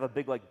we were going to have a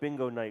big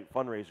bingo night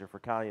fundraiser for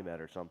Calumet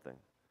or something.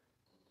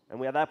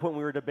 And at that point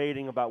we were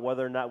debating about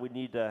whether or not we'd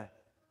need to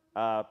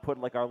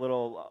put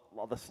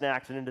all the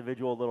snacks in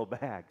individual little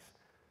bags.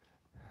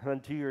 And then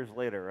 2 years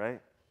later,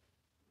 right?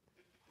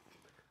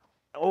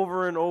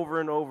 Over and over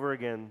and over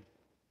again,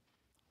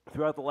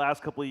 throughout the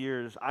last couple of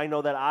years, I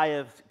know that I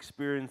have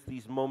experienced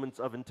these moments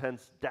of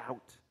intense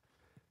doubt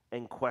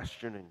and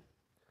questioning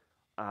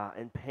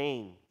and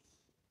pain.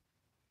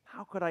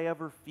 How could I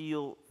ever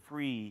feel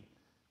free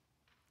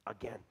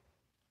again?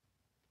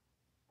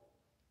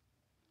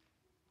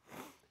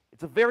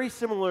 It's a very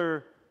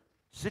similar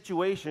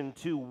situation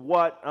to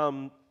what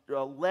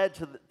led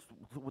to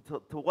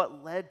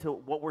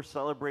what we're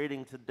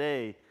celebrating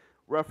today,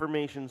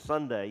 Reformation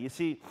Sunday. You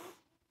see,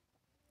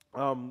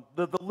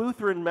 the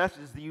Lutheran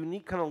message, the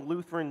unique kind of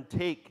Lutheran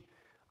take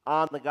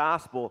on the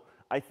gospel,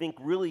 I think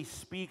really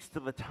speaks to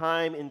the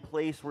time and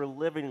place we're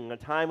living in, a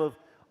time of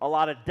a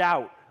lot of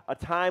doubt, a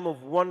time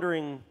of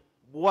wondering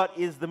what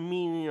is the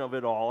meaning of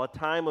it all, a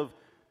time of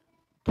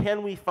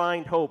can we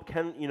find hope,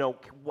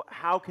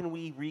 how can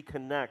we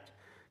reconnect?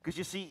 Because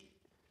you see,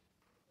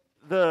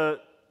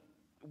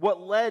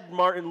 what led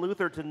Martin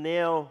Luther to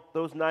nail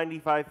those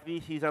 95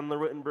 Theses on the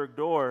Wittenberg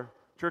door,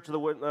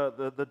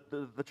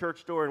 the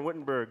church door in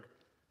Wittenberg,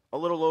 a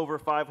little over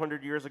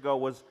 500 years ago,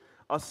 was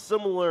a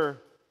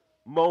similar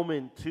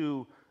moment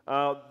to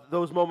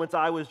those moments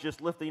I was just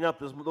lifting up,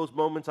 those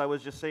moments I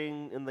was just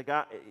saying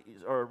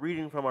or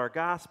reading from our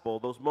gospel,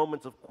 those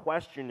moments of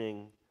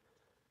questioning.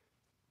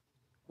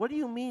 What do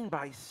you mean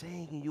by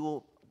saying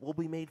you will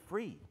be made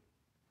free?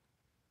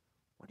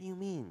 What do you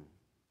mean?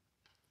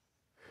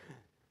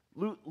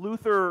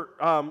 Luther,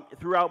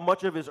 throughout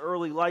much of his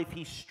early life,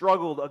 he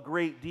struggled a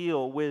great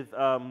deal with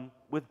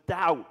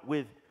doubt,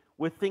 with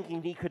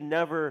thinking he could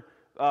never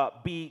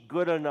be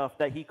good enough,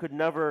 that he could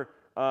never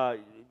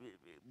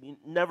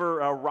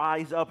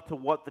rise up to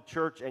what the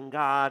church and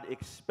God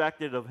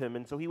expected of him.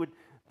 And so he would.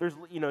 I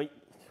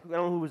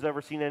don't know who's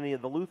ever seen any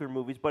of the Luther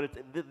movies, but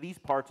these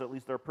parts at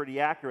least are pretty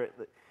accurate.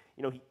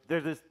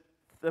 There's this.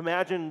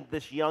 Imagine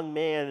this young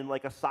man in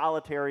a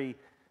solitary.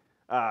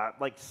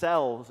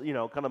 Cells,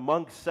 kind of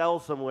monk cell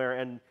somewhere,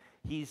 and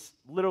he's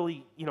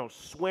literally,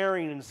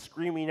 swearing and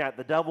screaming at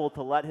the devil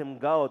to let him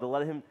go, to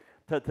let him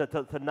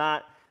to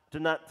not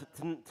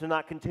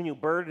continue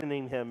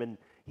burdening him, and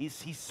he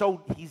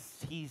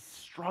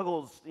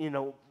struggles,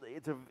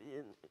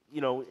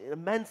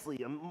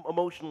 immensely,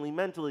 emotionally,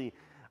 mentally,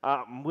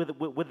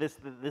 with this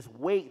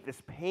weight,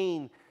 this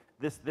pain,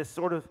 this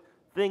sort of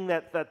thing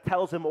that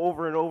tells him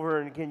over and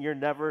over and again, you're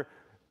never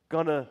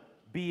gonna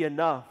be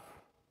enough.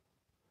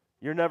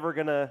 You're never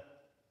going to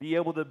be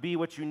able to be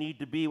what you need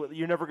to be.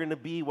 You're never going to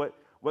be what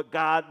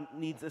God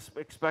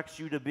expects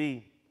you to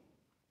be.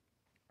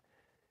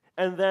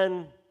 And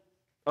then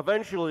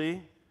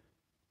eventually,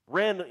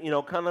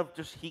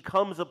 he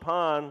comes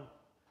upon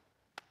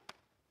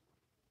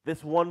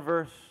this one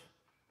verse,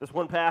 this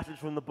one passage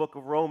from the book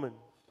of Romans.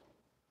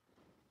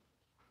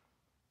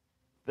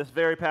 This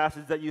very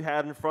passage that you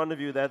had in front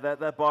of you,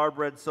 that Barb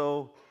read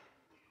so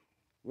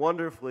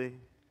wonderfully.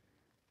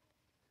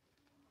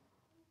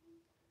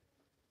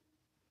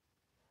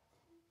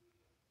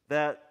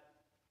 That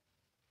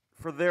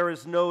for there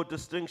is no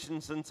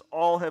distinction, since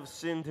all have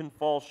sinned and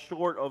fall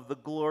short of the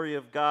glory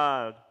of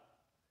God.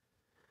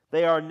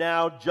 They are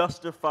now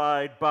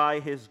justified by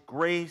His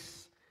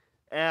grace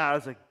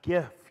as a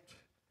gift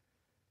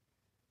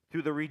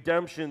through the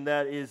redemption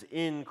that is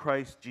in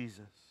Christ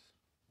Jesus.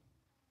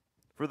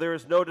 For there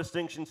is no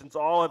distinction, since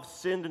all have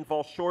sinned and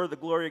fall short of the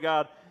glory of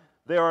God.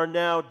 They are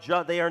now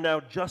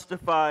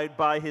justified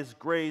by His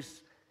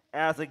grace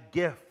as a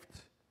gift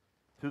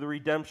through the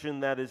redemption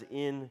that is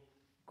in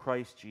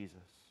Christ Jesus.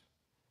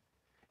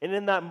 And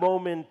in that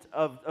moment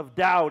of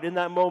doubt, in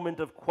that moment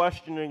of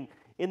questioning,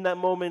 in that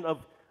moment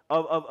of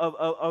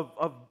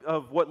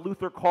what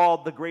Luther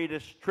called the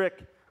greatest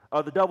trick,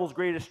 the devil's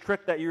greatest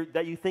trick, that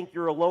you think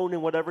you're alone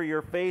in whatever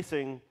you're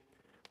facing,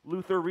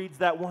 Luther reads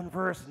that one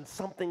verse and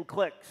something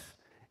clicks,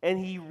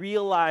 and he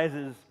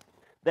realizes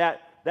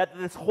that that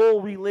this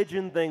whole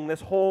religion thing,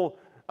 this whole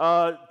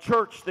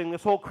church thing,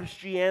 this whole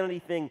Christianity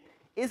thing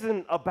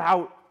isn't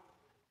about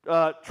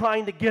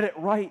trying to get it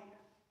right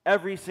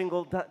every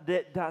single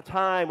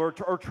time, or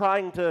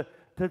trying to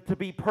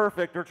be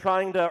perfect, or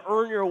trying to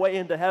earn your way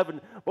into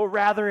heaven, but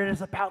rather it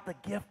is about the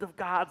gift of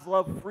God's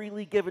love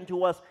freely given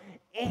to us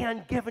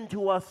and given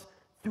to us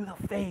through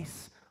the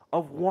face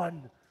of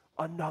one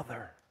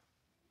another.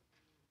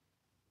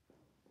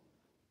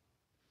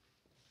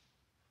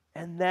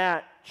 And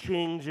that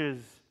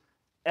changes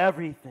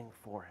everything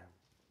for him.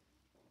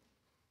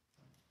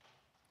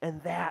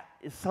 And that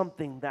is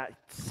something that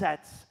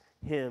sets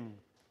him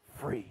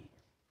free.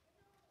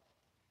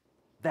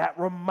 That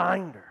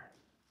reminder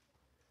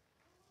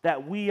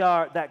that we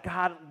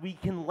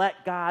can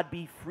let God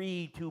be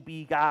free to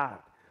be God.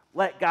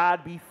 Let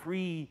God be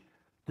free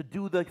to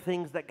do the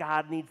things that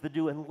God needs to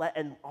do,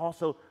 and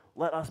also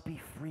let us be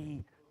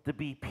free to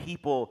be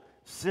people,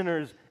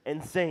 sinners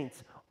and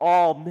saints,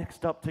 all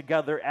mixed up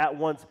together at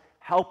once,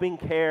 helping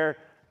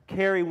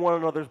carry one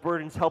another's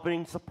burdens,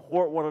 helping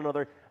support one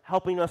another,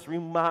 helping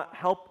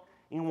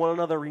one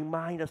another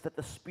remind us that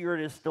the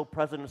Spirit is still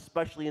present,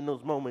 especially in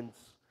those moments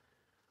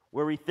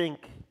where we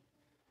think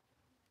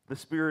the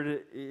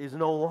Spirit is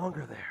no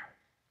longer there,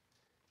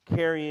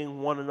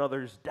 carrying one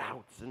another's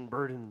doubts and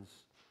burdens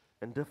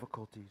and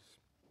difficulties.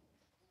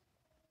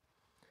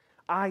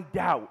 I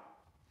doubt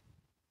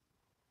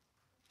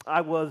I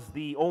was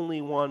the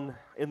only one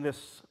in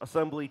this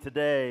assembly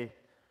today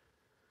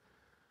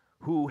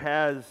who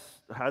has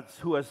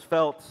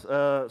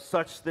felt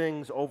such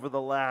things over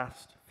the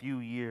last few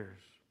years.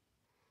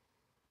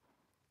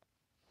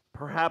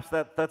 Perhaps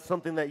that's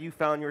something that you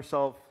found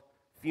yourself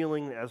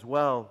feeling as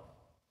well.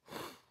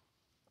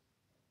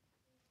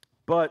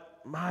 But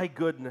my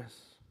goodness,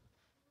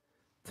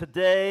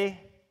 today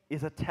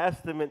is a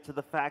testament to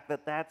the fact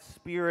that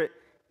Spirit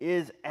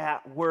is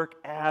at work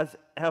as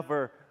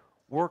ever,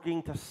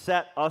 working to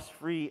set us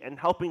free and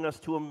helping us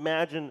to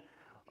imagine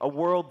a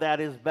world that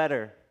is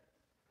better.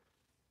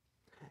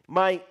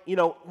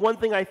 One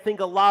thing I think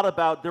a lot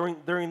about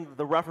during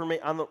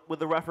the with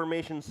the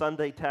Reformation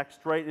Sunday text,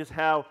 right, is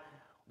how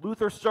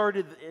Luther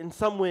started in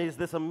some ways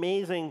this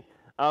amazing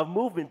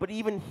movement, but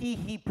even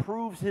he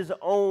proves his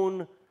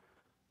own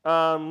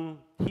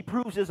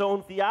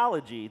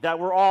theology, that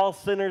we're all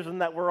sinners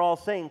and that we're all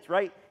saints,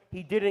 right?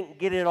 He didn't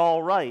get it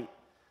all right.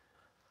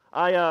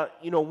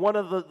 One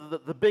of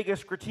the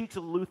biggest critiques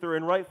of Luther,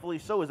 and rightfully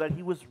so, is that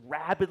he was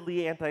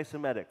rabidly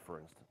anti-Semitic, for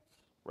instance,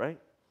 right?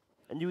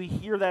 And you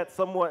hear that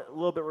a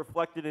little bit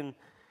reflected in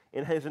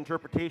his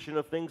interpretation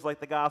of things like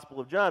the Gospel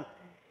of John.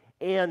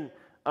 And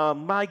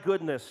my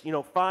goodness,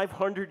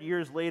 500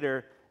 years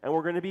later, and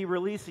we're going to be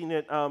releasing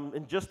it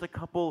in just a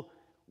couple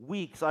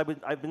weeks.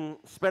 I've been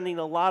spending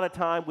a lot of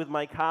time with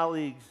my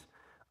colleagues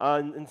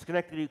in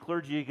Schenectady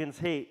Clergy Against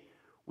Hate.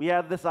 We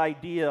have this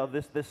idea of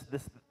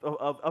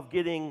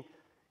getting,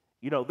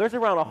 there's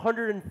around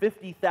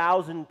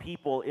 150,000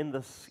 people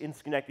in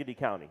Schenectady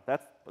County.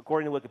 That's,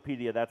 according to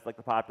Wikipedia, that's like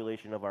the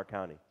population of our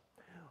county.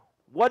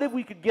 What if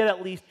we could get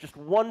at least just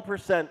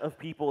 1% of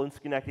people in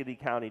Schenectady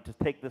County to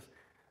take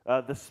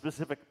this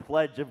specific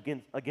pledge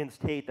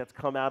against hate that's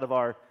come out of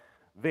our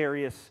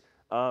various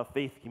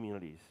faith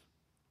communities?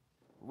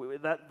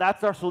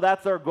 That's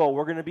our goal.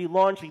 We're going to be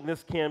launching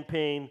this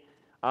campaign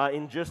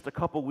in just a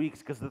couple weeks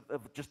because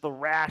of just the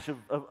rash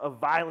of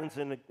violence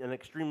and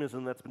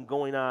extremism that's been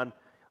going on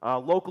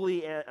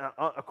locally and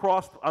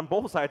on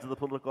both sides of the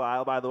political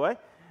aisle, by the way,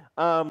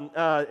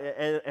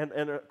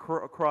 and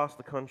across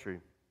the country.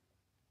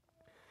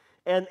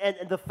 And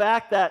the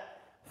fact that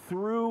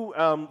through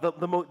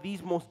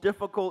these most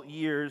difficult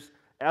years,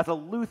 as a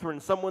Lutheran,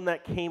 someone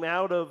that came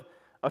out of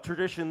a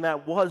tradition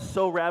that was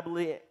so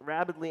rabidly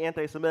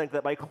anti-Semitic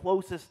that my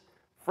closest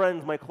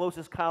friends, my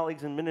closest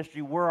colleagues in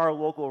ministry were our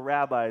local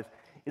rabbis,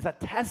 is a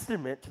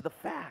testament to the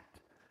fact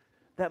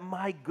that,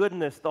 my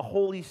goodness, the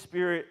Holy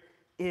Spirit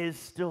is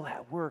still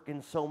at work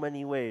in so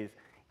many ways,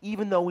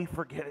 even though we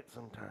forget it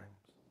sometimes.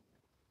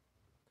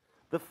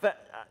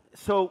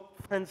 So,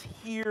 friends,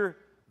 hear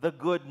the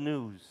good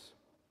news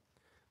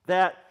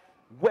that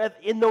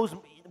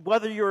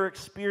whether you're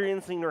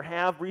experiencing or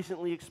have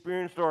recently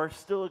experienced or are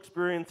still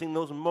experiencing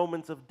those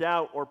moments of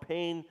doubt or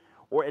pain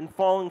and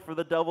falling for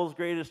the devil's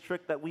greatest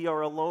trick that we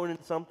are alone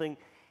in something,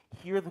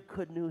 hear the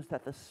good news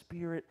that the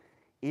Spirit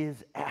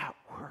is at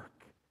work,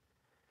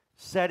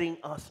 setting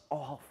us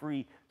all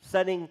free,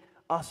 setting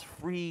us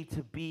free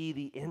to be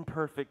the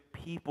imperfect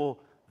people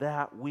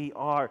that we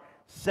are,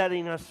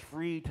 setting us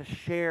free to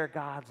share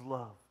God's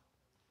love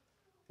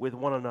with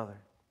one another.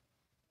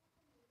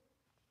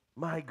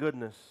 My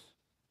goodness,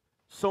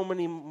 so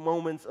many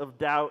moments of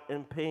doubt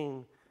and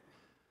pain.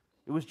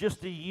 It was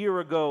just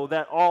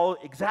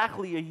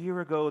exactly a year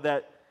ago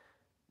that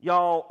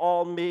y'all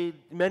all made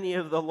many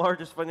of the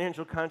largest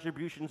financial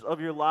contributions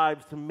of your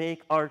lives to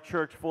make our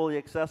church fully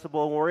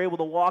accessible, and we're able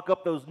to walk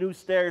up those new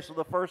stairs for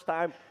the first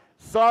time.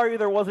 Sorry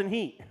there wasn't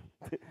heat,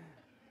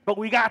 but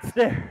we got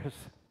stairs.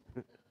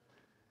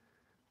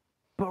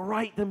 But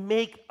right, to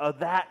make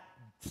that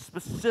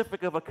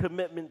specific of a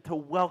commitment to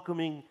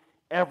welcoming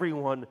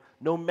everyone,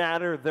 no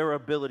matter their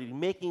ability,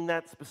 making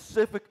that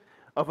specific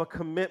of a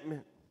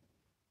commitment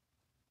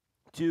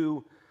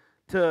to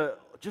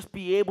just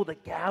be able to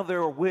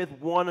gather with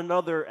one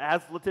another,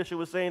 as Letitia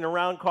was saying,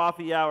 around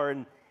coffee hour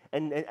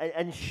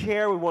and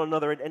share with one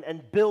another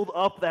and build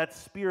up that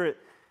spirit.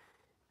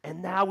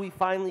 And now we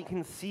finally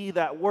can see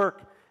that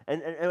work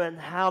and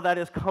how that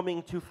is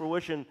coming to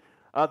fruition.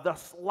 A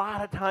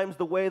lot of times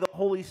the way the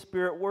Holy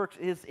Spirit works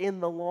is in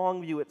the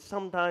long view. It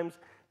sometimes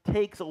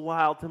takes a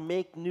while to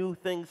make new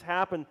things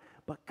happen,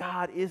 but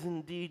God is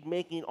indeed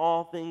making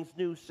all things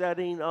new,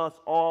 setting us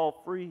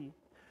all free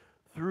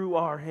through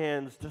our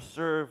hands to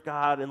serve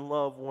God and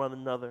love one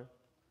another.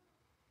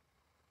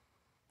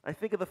 I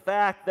think of the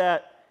fact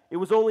that it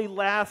was only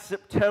last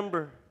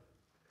September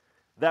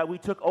that we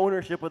took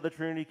ownership of the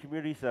Trinity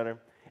Community Center.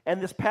 And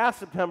this past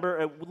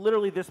September,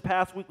 literally this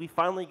past week,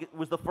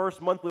 was the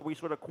first month where we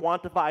sort of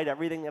quantified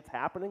everything that's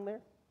happening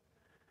there.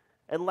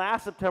 And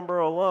last September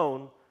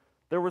alone,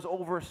 there was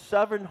over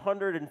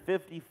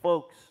 750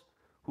 folks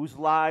whose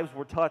lives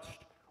were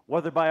touched,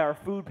 whether by our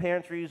food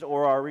pantries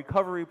or our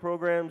recovery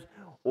programs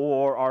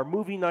or our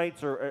movie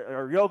nights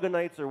or yoga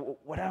nights or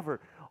whatever.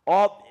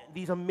 All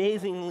these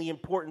amazingly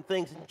important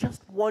things in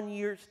just 1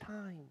 year's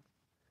time.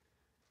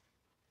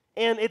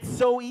 And it's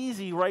so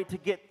easy, right, to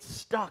get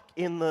stuck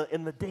in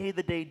the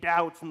day-to-day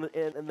doubts and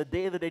the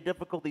day-to-day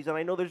difficulties. And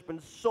I know there's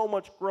been so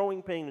much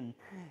growing pain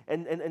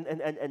and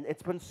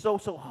it's been so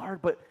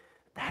hard, but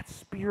that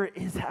Spirit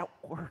is at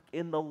work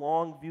in the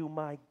long view.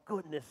 My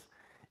goodness,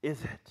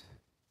 is it?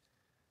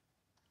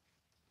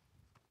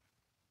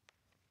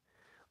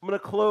 I'm going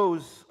to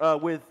close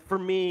with, for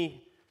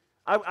me,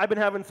 I've been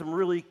having some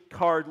really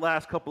hard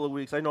last couple of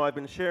weeks. I know I've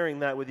been sharing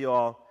that with you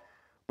all.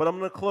 But I'm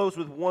going to close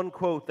with one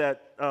quote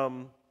that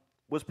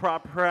was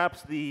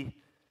perhaps the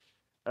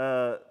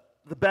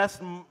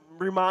best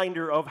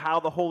reminder of how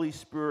the Holy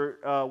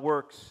Spirit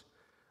works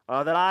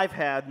that I've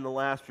had in the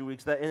last few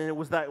weeks. And it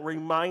was that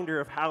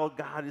reminder of how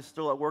God is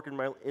still at work in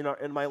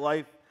my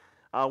life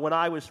when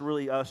I was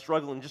really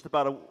struggling. Just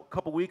about a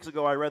couple weeks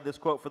ago, I read this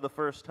quote for the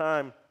first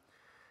time.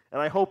 And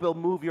I hope it'll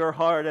move your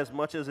heart as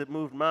much as it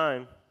moved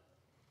mine.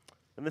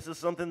 And this is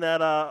something that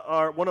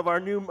one of our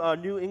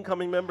new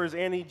incoming members,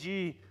 Annie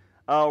G.,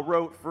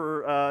 wrote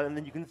for, and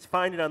then you can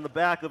find it on the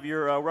back of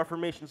your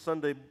Reformation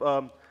Sunday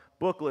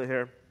booklet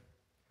here.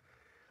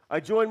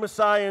 I joined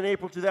Messiah in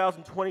April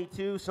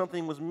 2022.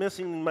 Something was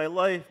missing in my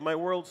life. My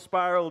world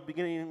spiraled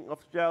beginning of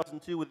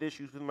 2002 with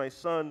issues with my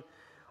son.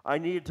 I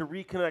needed to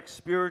reconnect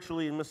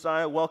spiritually, and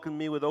Messiah welcomed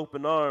me with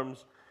open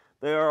arms.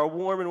 They are a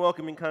warm and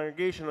welcoming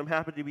congregation. I'm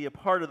happy to be a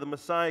part of the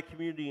Messiah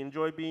community.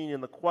 Enjoy being in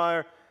the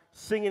choir.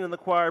 Singing in the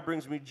choir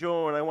brings me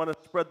joy, and I want to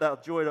spread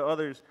that joy to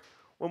others.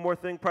 One more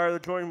thing, prior to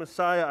joining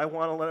Messiah, I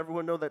want to let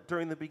everyone know that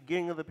during the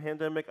beginning of the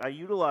pandemic, I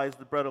utilized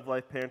the Bread of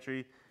Life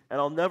Pantry,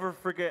 and I'll never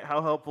forget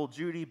how helpful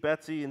Judy,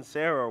 Betsy, and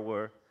Sarah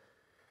were.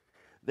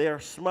 Their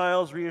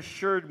smiles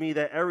reassured me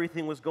that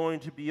everything was going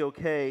to be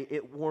okay.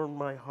 It warmed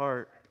my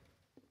heart.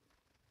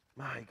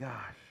 My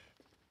gosh.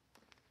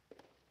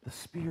 The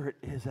Spirit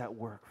is at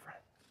work, friends.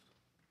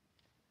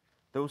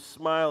 Those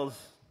smiles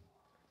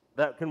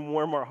that can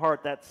warm our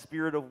heart, that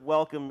spirit of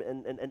welcome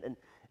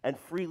and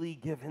freely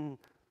given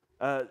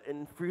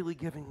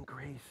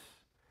grace,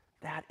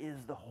 that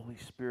is the Holy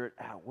Spirit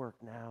at work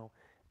now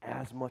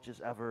as much as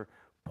ever,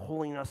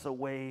 pulling us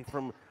away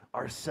from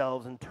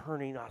ourselves and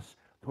turning us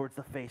towards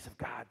the face of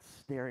God,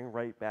 staring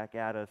right back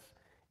at us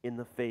in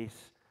the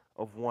face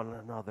of one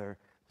another,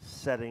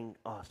 setting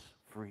us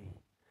free.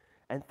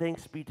 And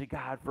thanks be to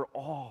God for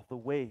all the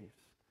ways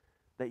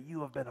that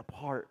you have been a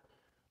part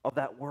of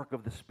that work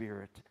of the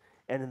Spirit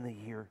and in the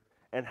year,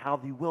 and how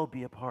you will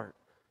be a part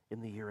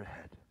in the year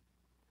ahead.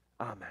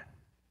 Amen.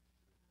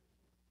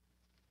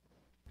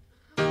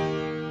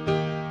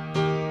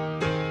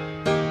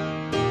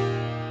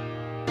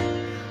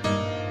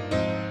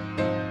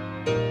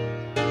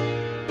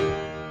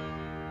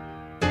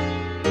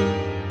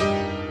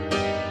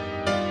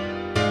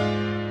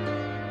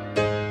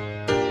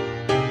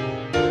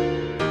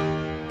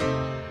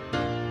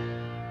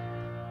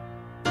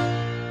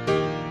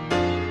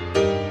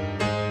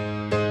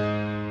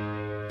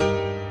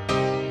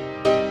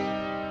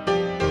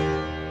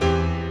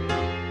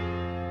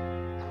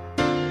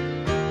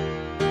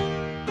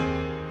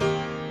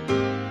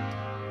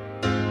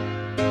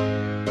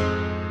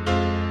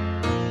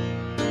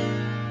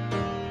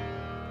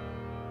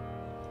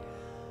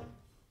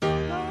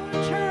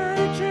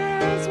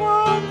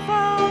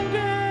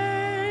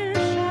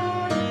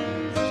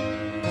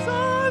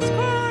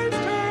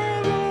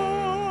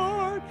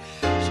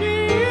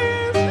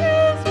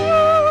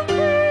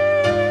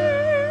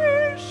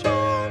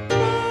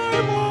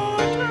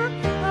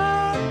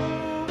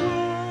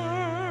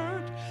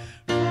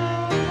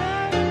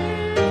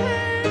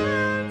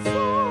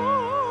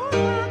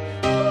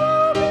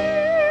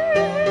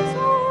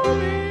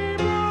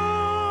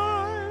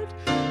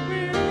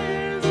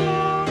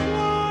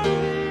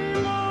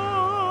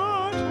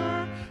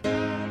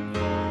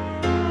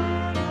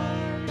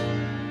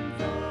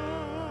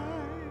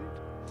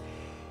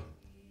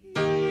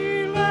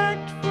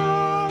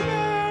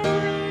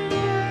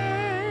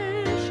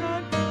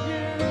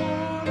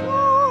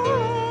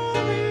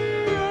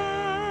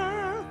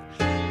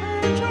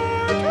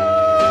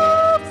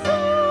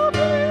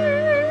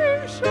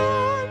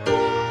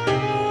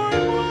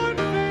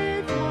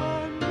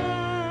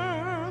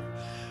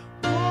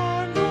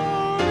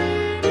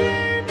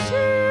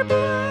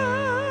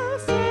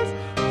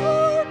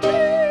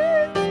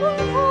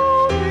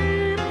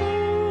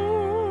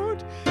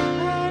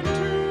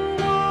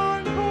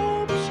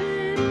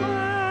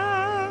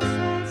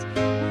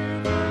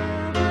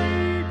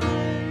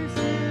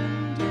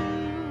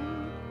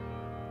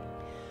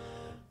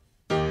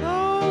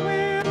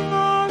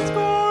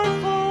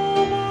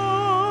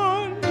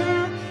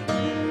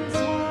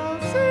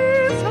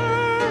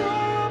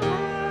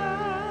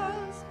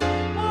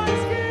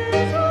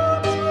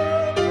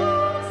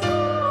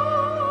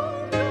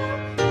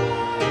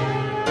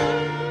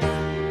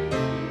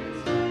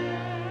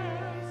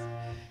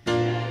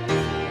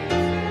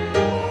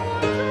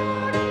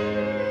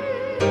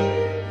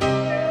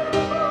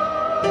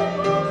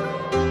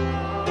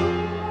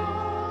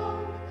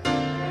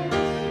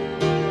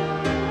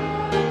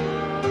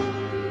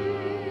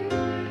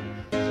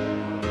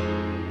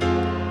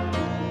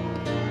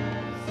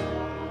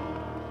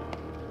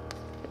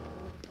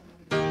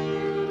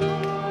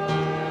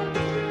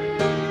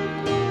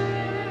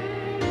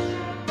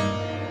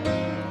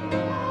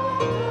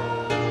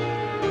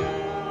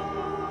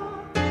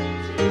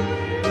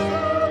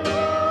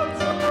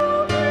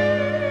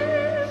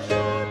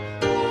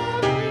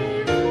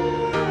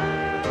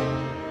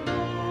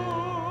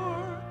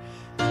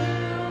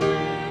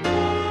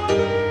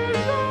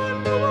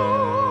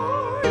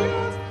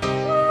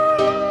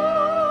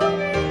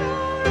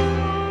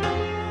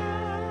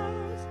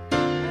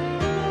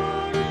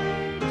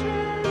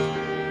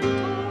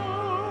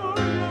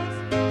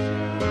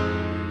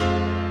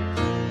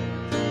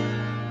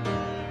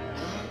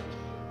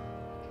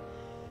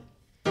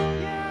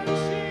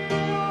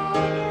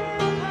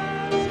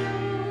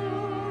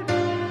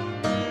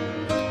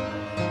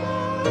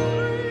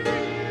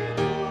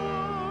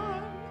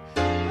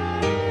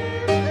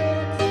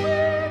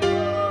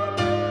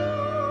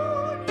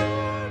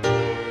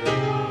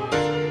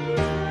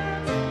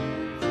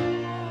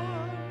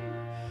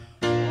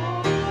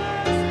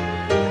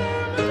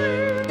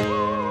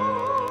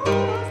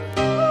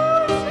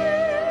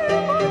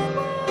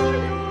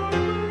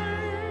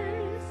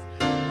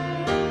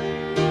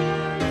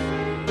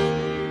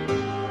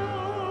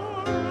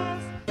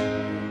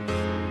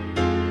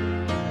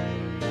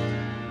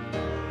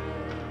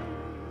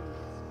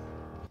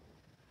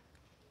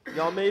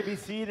 Y'all may be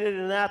seated,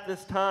 and at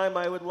this time,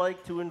 I would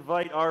like to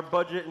invite our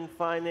Budget and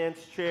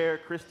Finance Chair,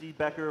 Christy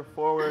Becker,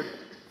 forward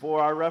for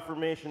our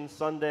Reformation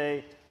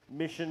Sunday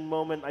mission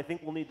moment. I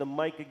think we'll need the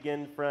mic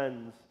again,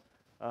 friends.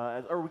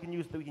 Or we can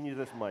use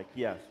this mic.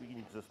 Yes, we can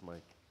use this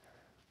mic.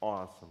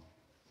 Awesome.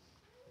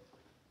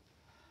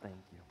 Thank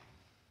you.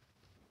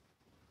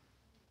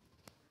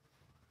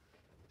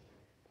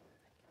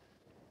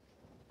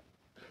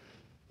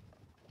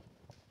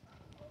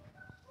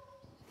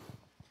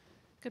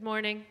 Good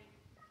morning.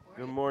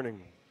 Good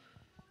morning.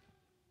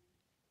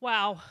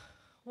 Wow,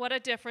 what a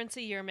difference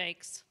a year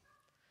makes.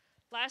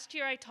 Last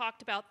year I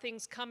talked about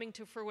things coming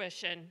to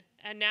fruition,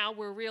 and now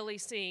we're really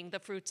seeing the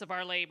fruits of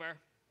our labor.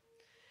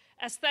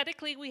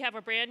 Aesthetically, we have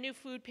a brand new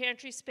food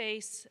pantry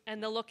space,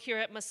 and the look here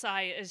at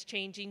Messiah is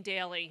changing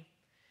daily,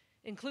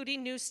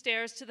 including new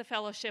stairs to the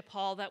fellowship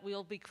hall that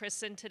will be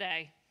christened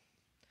today.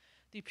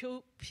 The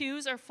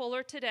pews are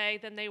fuller today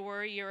than they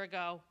were a year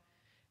ago,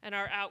 and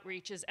our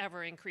outreach is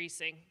ever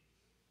increasing.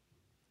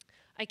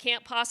 I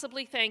can't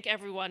possibly thank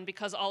everyone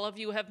because all of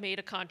you have made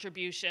a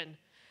contribution,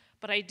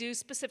 but I do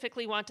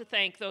specifically want to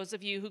thank those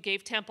of you who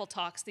gave temple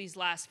talks these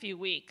last few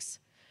weeks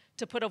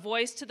to put a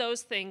voice to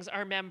those things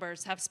our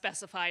members have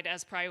specified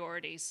as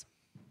priorities.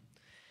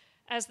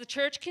 As the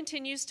church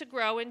continues to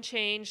grow and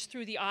change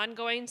through the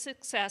ongoing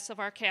success of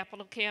our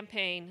capital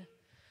campaign,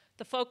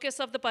 the focus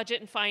of the budget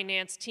and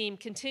finance team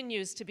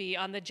continues to be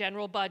on the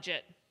general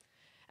budget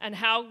and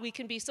how we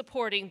can be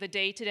supporting the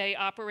day-to-day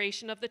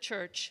operation of the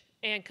church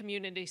and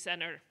community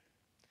center.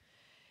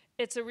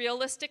 It's a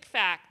realistic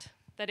fact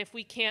that if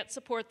we can't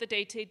support the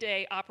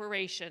day-to-day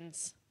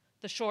operations,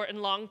 the short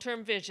and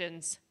long-term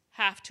visions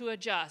have to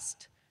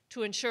adjust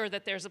to ensure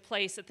that there's a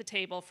place at the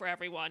table for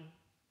everyone.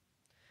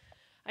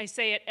 I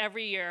say it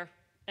every year,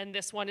 and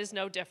this one is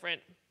no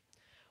different.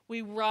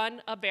 We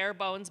run a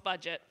bare-bones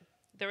budget.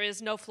 There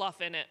is no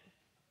fluff in it.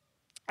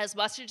 As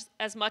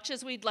much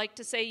as we'd like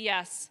to say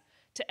yes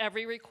to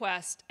every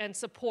request and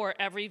support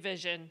every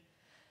vision,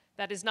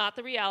 that is not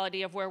the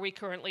reality of where we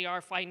currently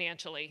are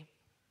financially.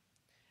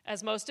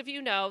 As most of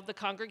you know, the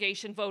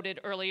congregation voted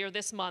earlier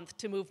this month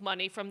to move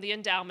money from the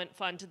endowment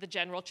fund to the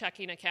general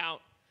checking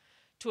account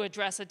to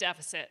address a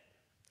deficit.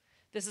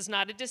 This is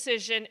not a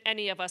decision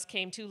any of us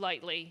came to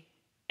lightly,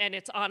 and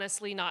it's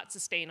honestly not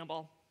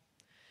sustainable.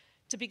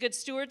 To be good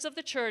stewards of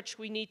the church,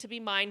 we need to be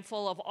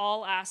mindful of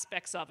all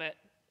aspects of it,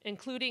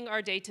 including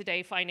our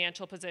day-to-day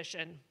financial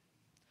position.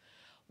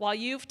 While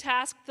you've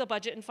tasked the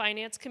Budget and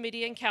Finance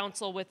Committee and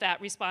Council with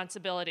that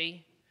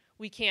responsibility,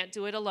 we can't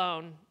do it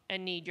alone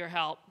and need your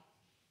help.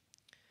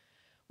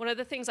 One of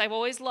the things I've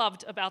always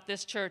loved about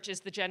this church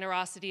is the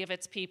generosity of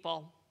its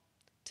people.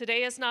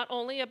 Today is not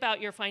only about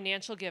your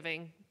financial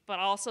giving, but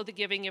also the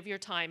giving of your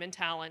time and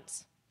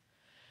talents.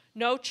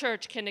 No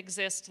church can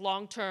exist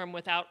long-term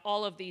without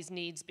all of these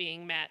needs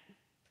being met.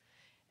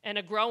 And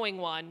a growing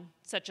one,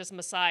 such as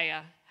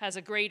Messiah, has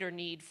a greater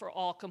need for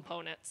all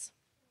components.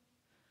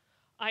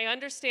 I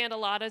understand a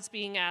lot is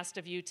being asked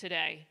of you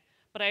today,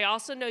 but I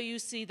also know you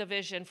see the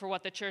vision for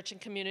what the church and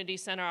community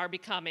center are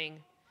becoming,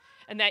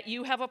 and that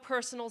you have a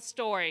personal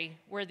story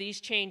where these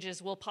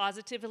changes will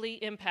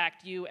positively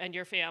impact you and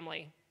your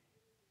family.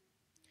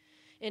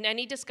 In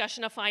any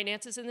discussion of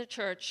finances in the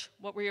church,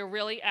 what we are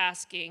really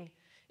asking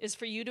is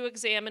for you to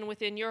examine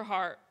within your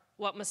heart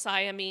what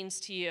Messiah means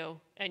to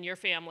you and your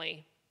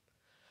family,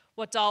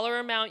 what dollar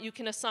amount you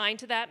can assign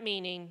to that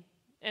meaning,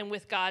 and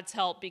with God's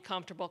help, be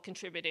comfortable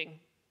contributing.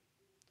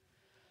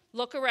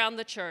 Look around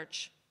the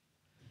church.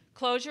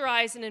 Close your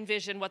eyes and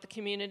envision what the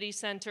community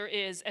center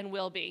is and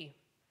will be,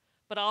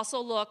 but also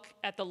look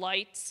at the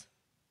lights,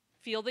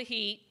 feel the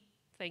heat,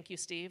 thank you,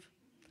 Steve.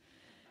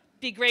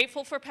 Be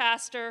grateful for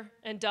Pastor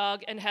and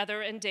Doug and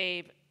Heather and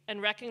Dave,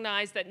 and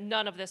recognize that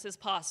none of this is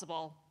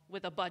possible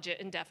with a budget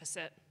in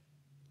deficit.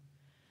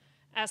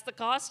 As the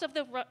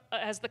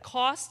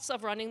costs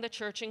of running the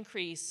church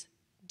increase,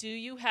 do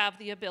you have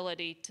the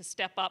ability to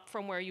step up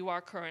from where you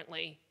are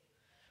currently,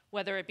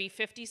 whether it be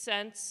 50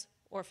 cents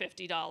or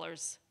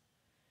 $50?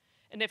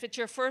 And if it's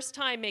your first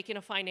time making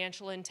a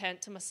financial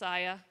intent to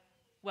Messiah,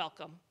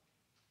 welcome.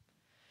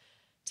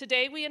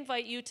 Today, we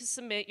invite you to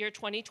submit your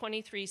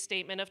 2023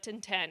 Statement of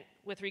Intent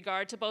with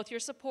regard to both your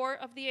support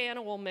of the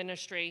annual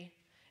ministry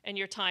and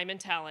your time and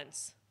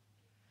talents.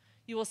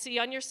 You will see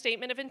on your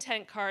Statement of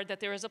Intent card that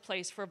there is a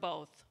place for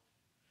both.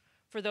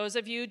 For those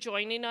of you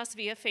joining us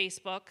via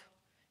Facebook,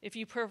 if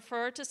you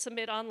prefer to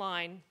submit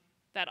online,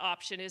 that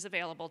option is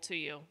available to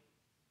you.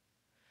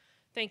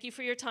 Thank you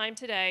for your time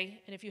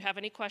today, and if you have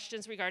any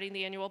questions regarding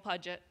the annual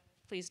budget,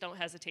 please don't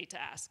hesitate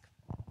to ask.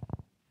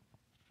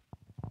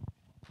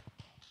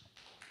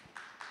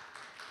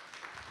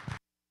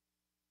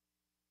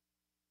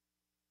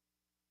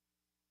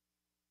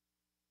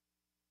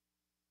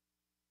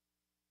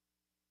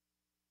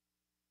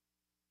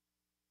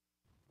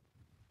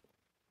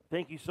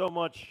 Thank you so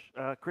much,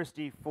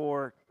 Christy,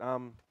 for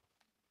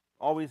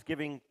always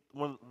giving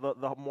one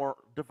of the more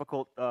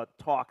difficult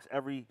talks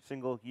every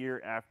single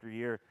year after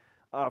year.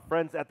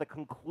 Friends, at the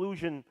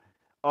conclusion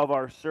of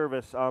our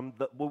service,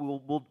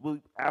 we'll,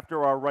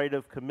 after our rite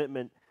of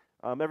commitment,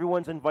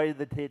 Everyone's invited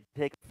to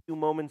take a few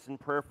moments in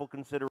prayerful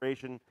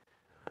consideration.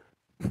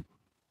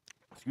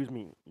 Excuse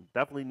me,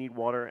 definitely need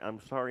water. I'm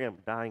sorry I'm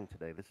dying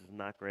today. This is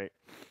not great.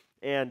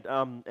 And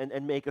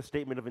make a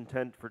statement of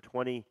intent for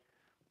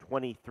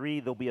 2023.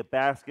 There'll be a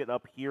basket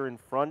up here in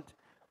front.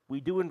 We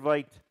do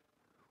invite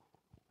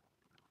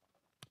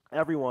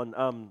everyone,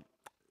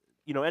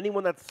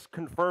 anyone that's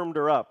confirmed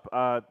or up,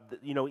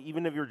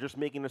 even if you're just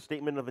making a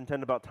statement of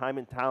intent about time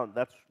and talent,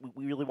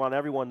 we really want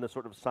everyone to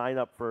sort of sign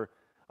up for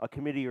a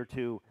committee or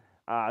two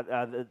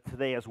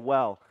today as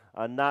well,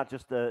 not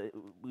just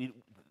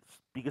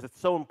because it's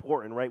so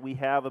important, right? We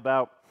have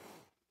about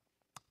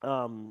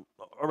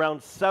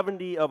around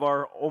 70 of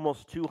our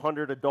almost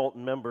 200 adult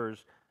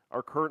members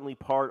are currently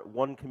part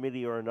one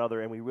committee or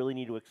another, and we really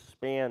need to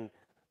expand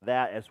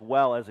that as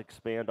well as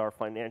expand our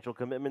financial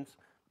commitments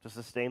to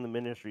sustain the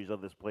ministries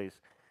of this place.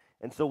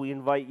 And so we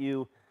invite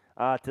you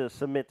to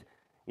submit,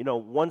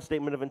 one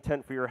statement of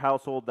intent for your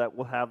household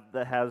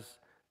that has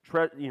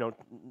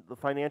the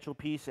financial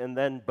piece,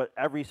 but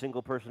every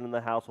single person in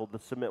the household to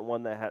submit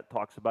one that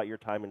talks about your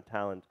time and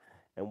talent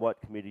and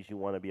what committees you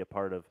want to be a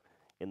part of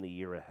in the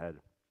year ahead.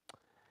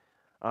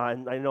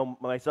 And I know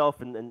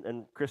myself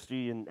and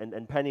Christy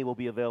and Penny will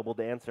be available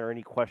to answer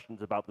any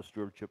questions about the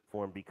stewardship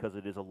form because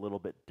it is a little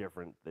bit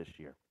different this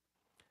year.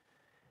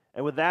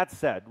 And with that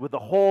said, with the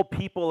whole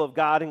people of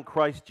God in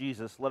Christ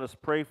Jesus, let us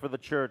pray for the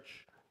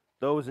church,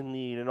 those in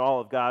need, and all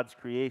of God's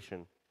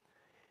creation.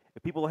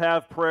 If people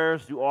have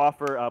prayers to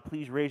offer,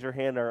 please raise your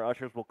hand. Our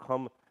ushers will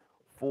come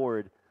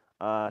forward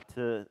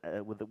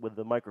with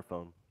the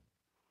microphone.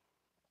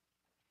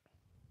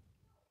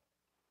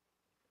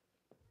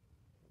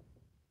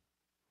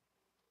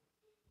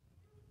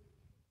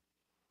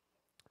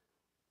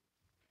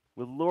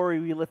 With Lori,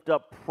 we lift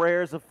up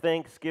prayers of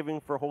thanksgiving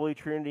for Holy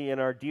Trinity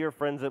and our dear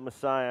friends at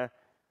Messiah,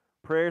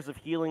 prayers of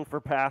healing for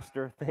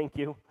Pastor, thank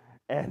you,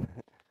 and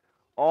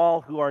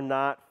all who are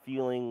not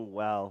feeling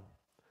well.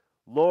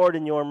 Lord,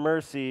 in your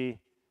mercy,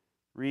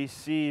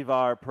 receive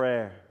our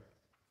prayer.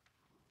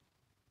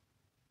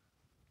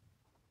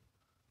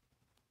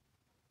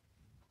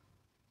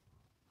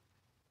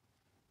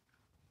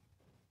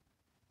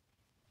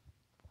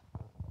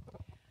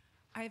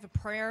 I have a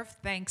prayer of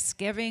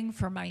thanksgiving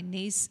for my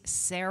niece,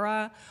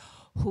 Sarah,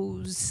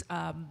 whose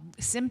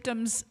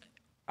symptoms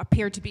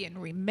appear to be in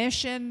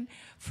remission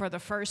for the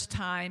first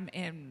time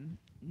in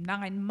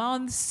 9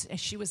 months.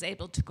 She was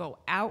able to go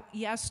out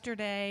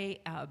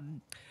yesterday,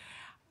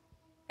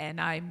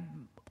 and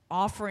I'm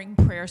offering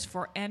prayers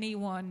for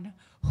anyone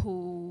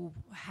who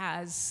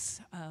has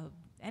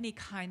any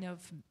kind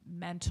of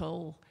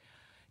mental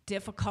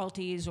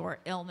difficulties or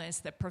illness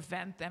that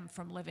prevent them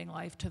from living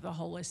life to the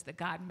fullest, that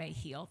God may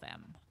heal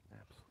them.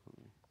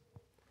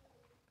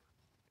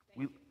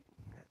 Absolutely.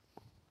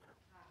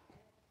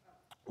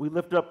 We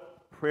lift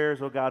up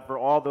prayers, oh God, for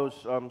all those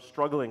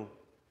struggling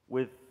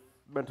with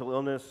mental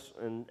illness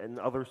and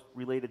other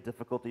related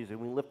difficulties, and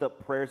we lift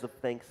up prayers of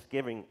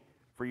thanksgiving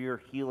for your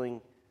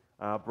healing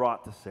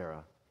brought to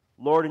Sarah.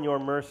 Lord, in your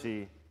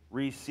mercy,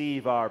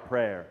 receive our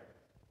prayer.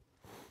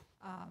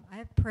 I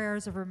have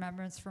prayers of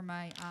remembrance for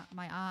my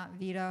aunt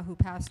Vita, who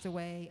passed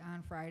away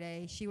on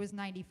Friday. She was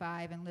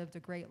 95 and lived a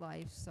great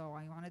life, so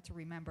I wanted to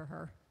remember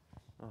her.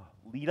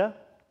 Lita?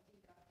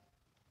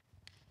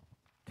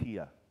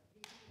 Tia.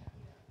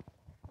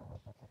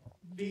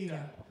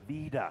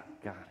 Vida.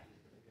 Got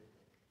it.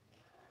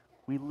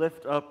 We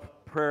lift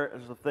up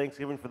prayers of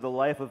thanksgiving for the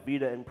life of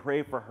Vida and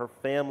pray for her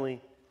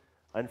family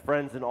and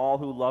friends and all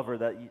who love her,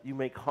 that you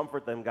may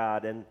comfort them,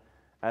 God, and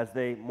as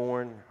they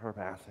mourn her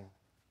passing.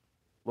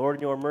 Lord,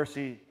 in your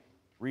mercy,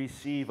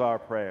 receive our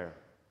prayer.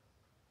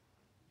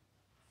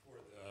 For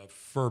the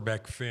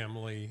Furbeck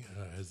family,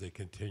 as they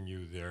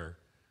continue their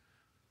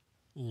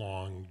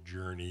long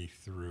journey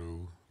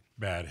through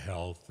bad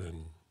health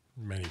and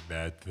many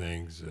bad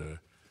things,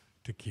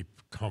 to keep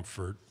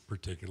comfort,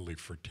 particularly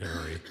for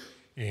Terry,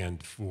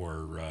 and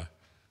for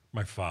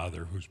my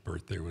father, whose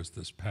birthday was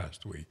this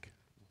past week.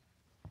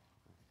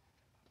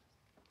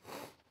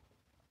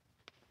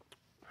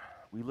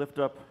 We lift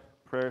up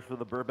prayers for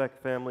the Burbeck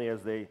family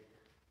as they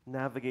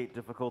navigate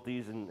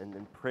difficulties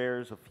and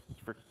prayers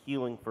for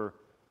healing for,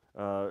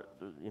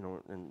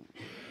 and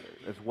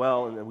as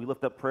well. And we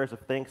lift up prayers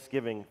of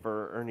thanksgiving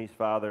for Ernie's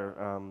father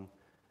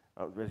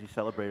as he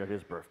celebrated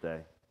his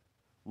birthday.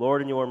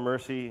 Lord, in your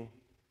mercy,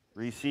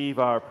 receive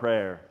our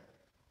prayer.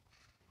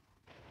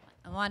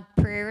 I want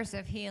prayers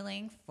of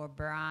healing for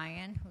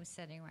Brian, who's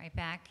sitting right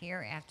back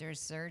here after his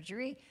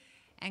surgery,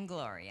 and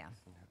Gloria.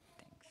 Thanks.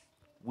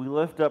 We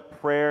lift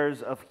up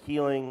prayers of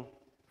healing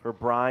for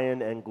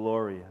Brian and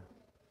Gloria.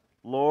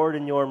 Lord,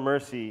 in your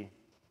mercy,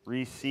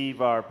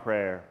 receive our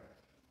prayer.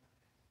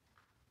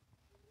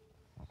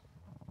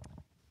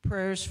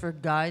 Prayers for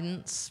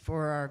guidance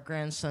for our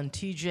grandson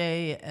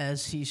TJ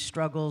as he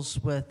struggles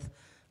with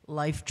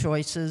life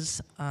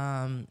choices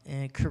and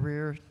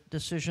career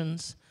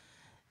decisions,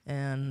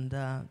 and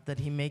that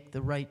he make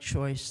the right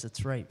choice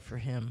that's right for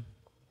him.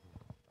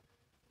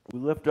 We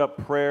lift up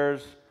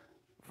prayers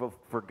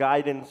for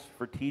guidance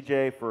for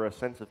TJ, for a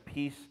sense of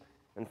peace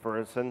and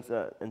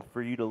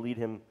for you to lead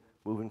him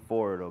moving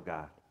forward, oh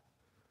God.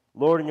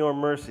 Lord, in your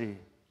mercy,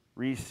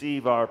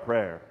 receive our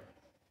prayer.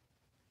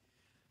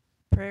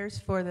 Prayers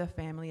for the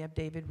family of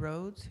David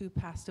Rhodes, who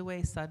passed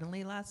away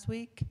suddenly last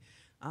week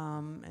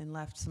and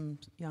left some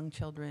young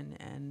children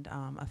and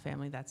a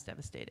family that's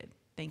devastated.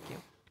 Thank you.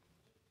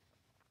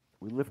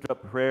 We lift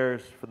up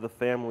prayers for the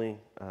family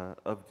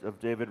of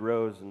David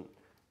Rhodes, and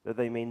that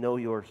they may know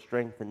your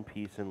strength and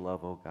peace and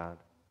love, oh God.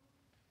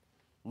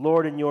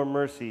 Lord, in your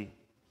mercy,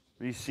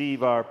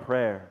 receive our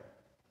prayer.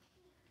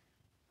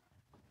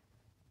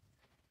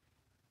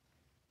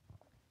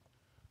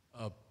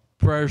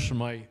 Prayers for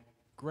my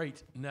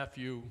great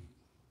nephew,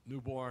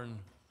 newborn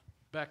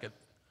Beckett,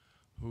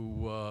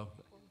 who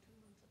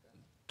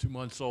 2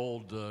 months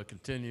old,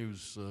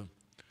 continues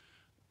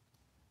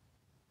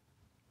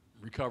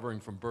recovering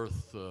from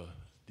birth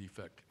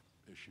defect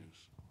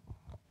issues.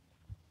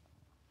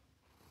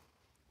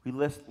 We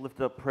lift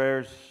up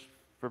prayers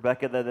for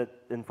Beckett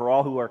and for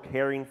all who are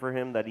caring for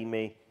him, that he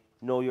may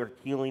know your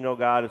healing, oh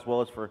God, as well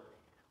as for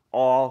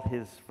all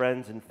his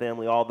friends and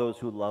family, all those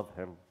who love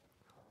him.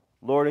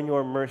 Lord, in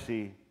your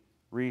mercy,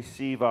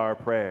 receive our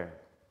prayer.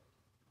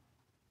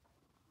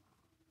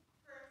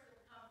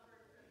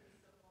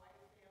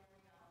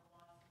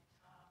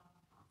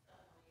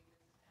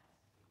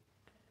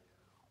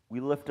 We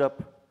lift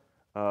up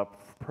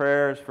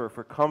prayers for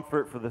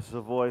comfort for the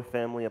Savoy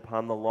family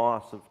upon the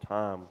loss of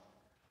Tom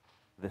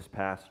this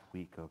past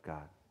week, oh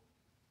God.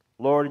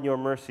 Lord, in your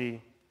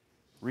mercy,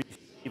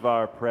 receive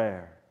our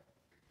prayer.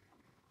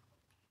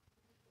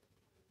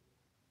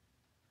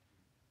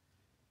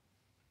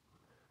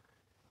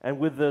 And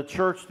with the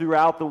church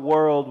throughout the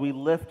world, we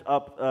lift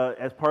up,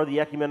 as part of the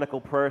ecumenical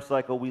prayer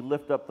cycle, we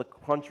lift up the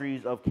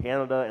countries of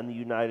Canada and the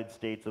United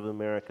States of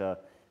America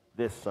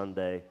this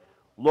Sunday.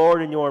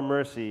 Lord, in your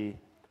mercy,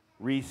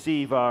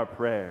 receive our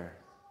prayer.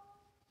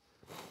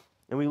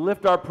 And we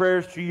lift our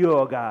prayers to you,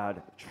 O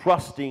God,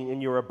 trusting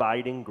in your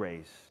abiding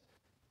grace.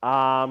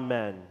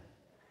 Amen.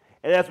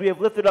 And as we have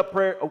lifted up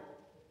prayer,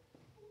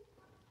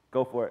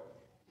 go for it.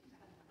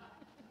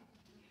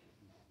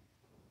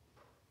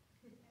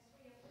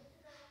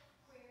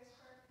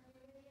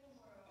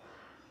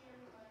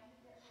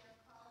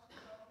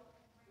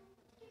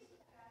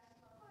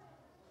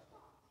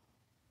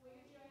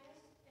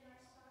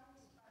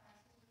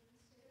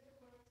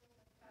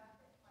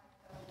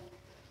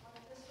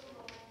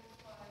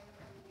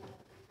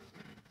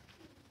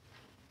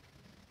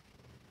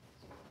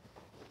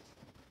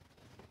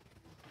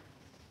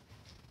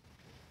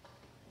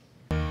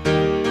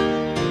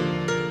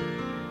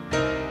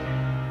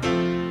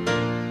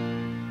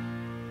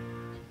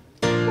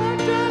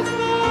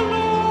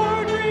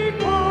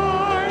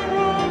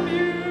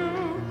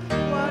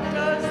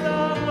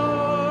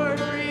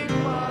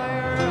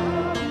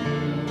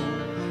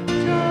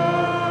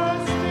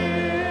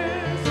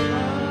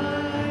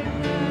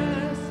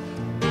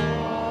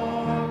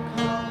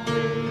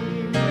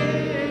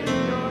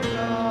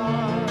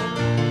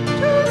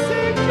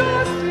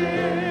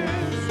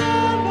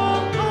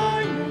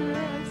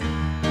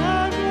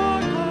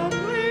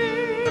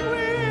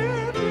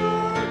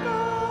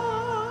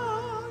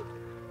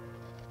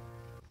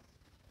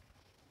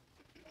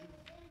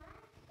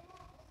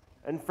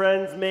 And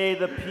friends, may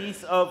the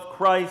peace of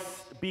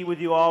Christ be with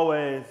you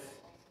always.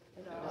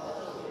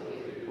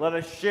 Let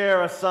us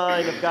share a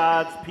sign of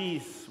God's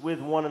peace with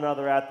one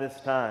another at this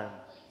time.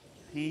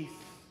 Peace.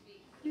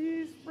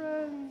 Peace,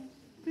 friends.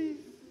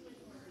 Peace.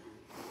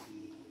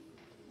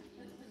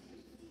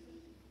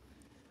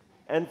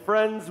 And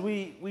friends,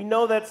 we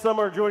know that some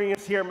are joining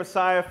us here at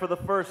Messiah for the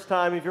first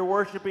time. If you're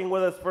worshiping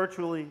with us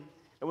virtually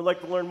and would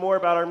like to learn more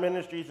about our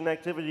ministries and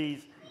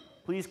activities,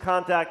 please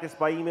contact us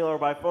by email or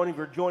by phone. If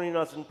you're joining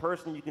us in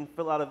person, you can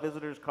fill out a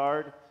visitor's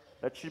card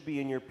that should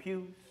be in your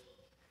pews.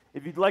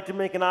 If you'd like to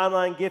make an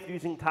online gift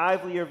using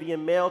Tithely or via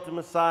mail to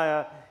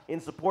Messiah in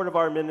support of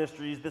our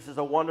ministries, this is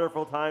a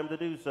wonderful time to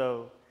do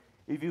so.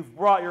 If you've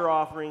brought your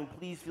offering,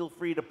 please feel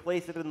free to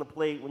place it in the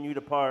plate when you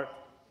depart.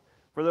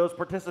 For those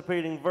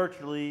participating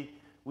virtually,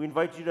 we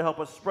invite you to help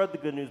us spread the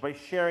good news by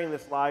sharing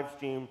this live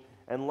stream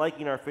and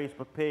liking our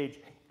Facebook page.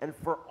 And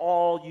for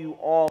all you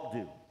all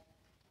do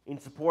in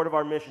support of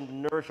our mission to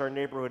nourish our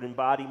neighborhood in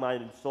body,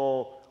 mind, and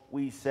soul,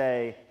 we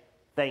say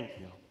thank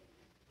you.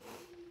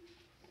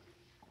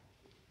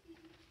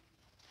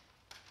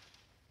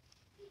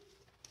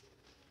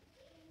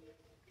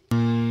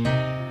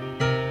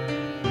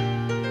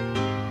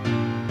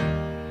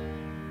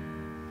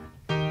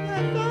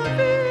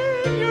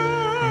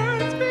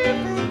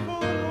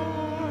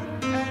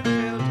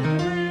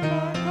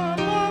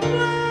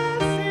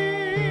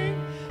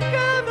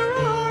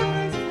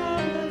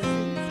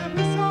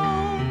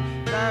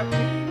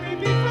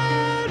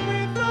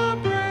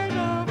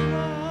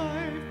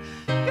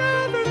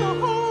 Gather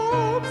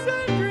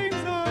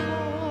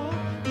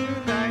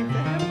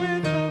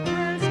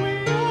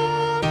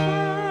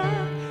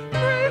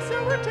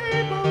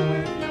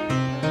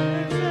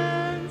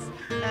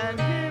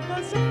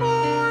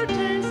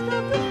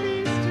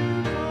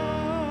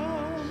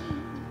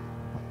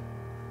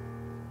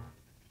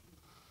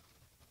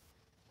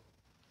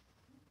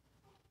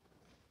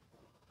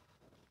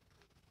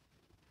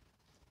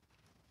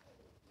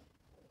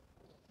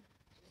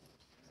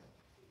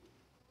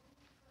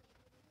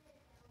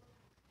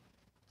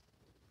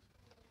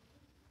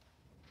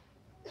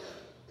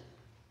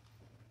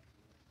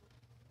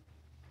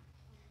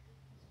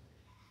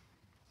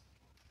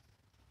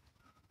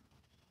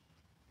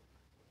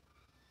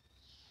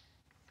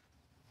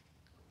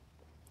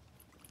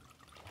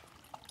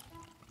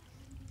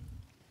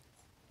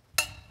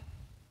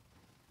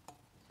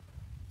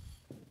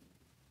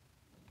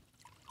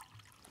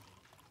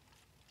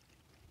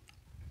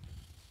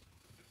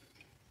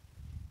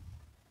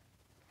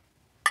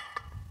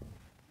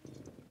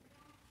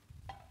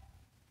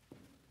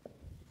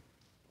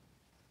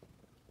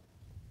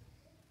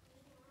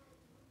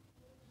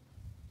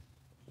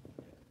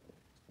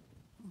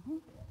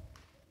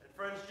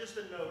Friends, just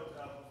a note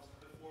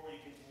before we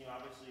continue.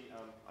 Obviously,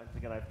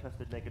 again, I've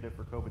tested negative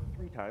for COVID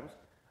 3 times.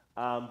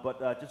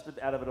 But just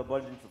out of an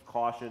abundance of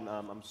caution,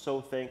 I'm so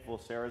thankful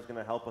Sarah's going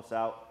to help us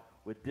out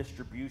with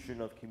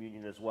distribution of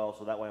communion as well,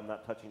 so that way I'm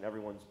not touching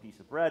everyone's piece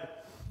of bread.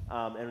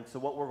 And so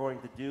what we're going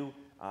to do,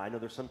 I know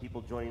there's some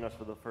people joining us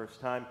for the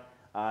first time.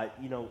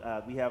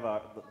 We have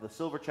the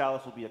silver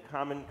chalice will be a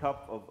common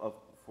cup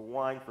for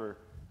wine for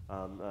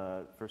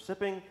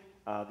sipping.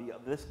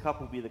 This cup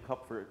will be the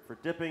cup for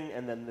dipping,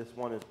 and then this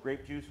one is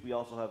grape juice. We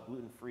also have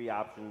gluten-free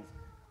options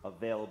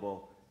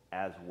available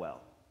as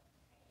well.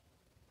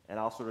 And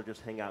I'll sort of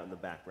just hang out in the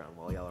background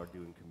while y'all are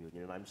doing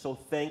communion. And I'm so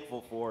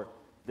thankful for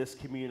this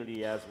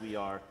community as we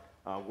are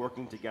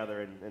working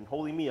together and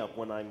holding me up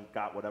when I've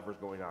got whatever's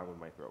going on with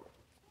my throat.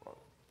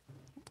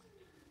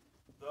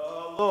 The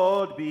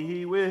Lord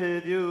be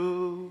with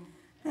you,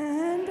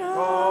 and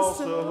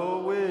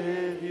also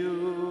with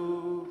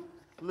you.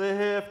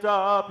 Lift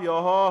up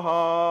your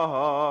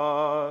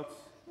hearts.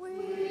 We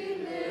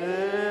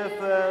lift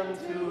them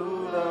to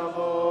the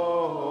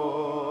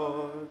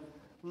Lord.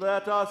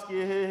 Let us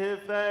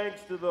give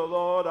thanks to the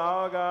Lord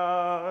our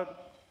God.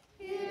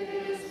 It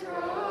is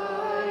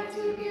right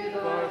to give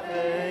our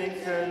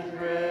thanks and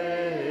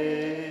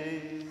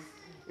praise.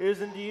 It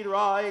is indeed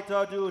right,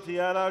 our duty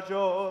and our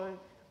joy,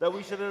 that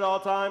we should at all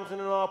times and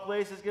in all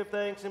places give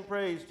thanks and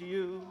praise to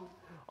you,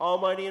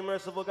 Almighty and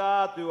merciful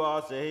God, through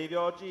our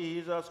Savior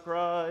Jesus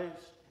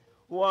Christ,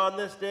 who on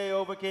this day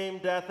overcame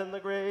death and the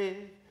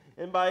grave,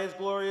 and by his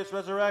glorious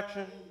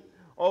resurrection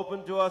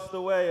opened to us the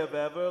way of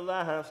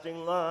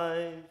everlasting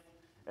life.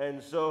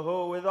 And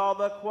so with all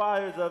the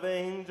choirs of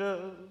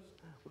angels,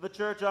 with the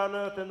church on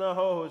earth and the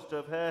host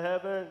of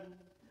heaven,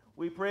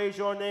 we praise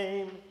your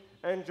name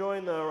and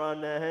join the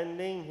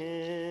unending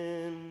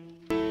hymn.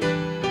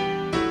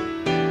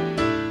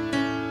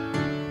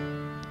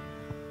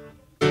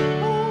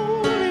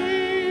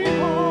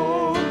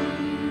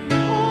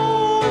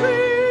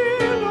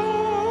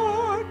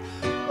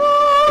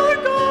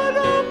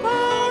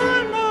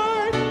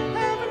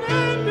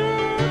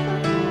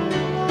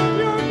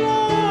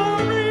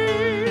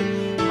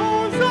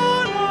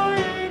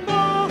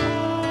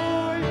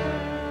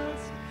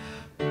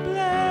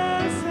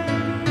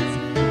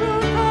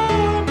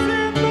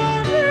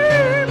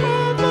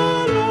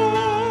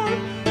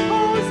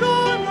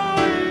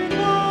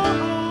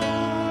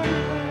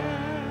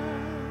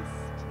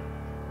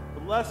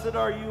 Blessed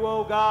are you,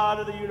 O God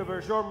of the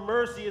universe. Your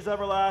mercy is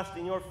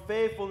everlasting. Your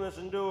faithfulness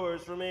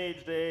endures from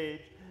age to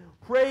age.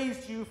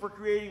 Praise to you for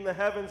creating the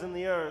heavens and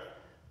the earth.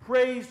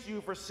 Praise to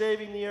you for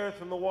saving the earth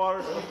from the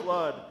waters of the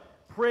flood.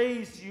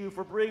 Praise to you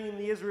for bringing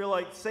the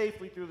Israelites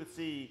safely through the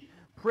sea.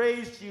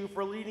 Praise to you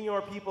for leading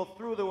your people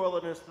through the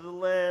wilderness to the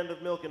land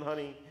of milk and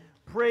honey.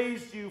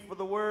 Praise to you for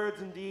the words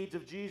and deeds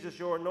of Jesus,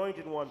 your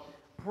anointed one.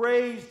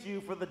 Praise to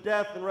you for the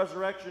death and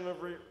resurrection of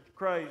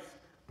Christ.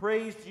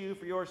 Praise to you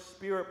for your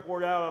Spirit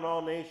poured out on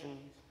all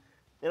nations.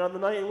 And on the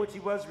night in which he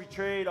was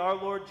betrayed, our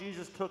Lord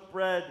Jesus took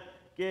bread,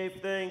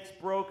 gave thanks,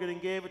 broke it, and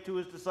gave it to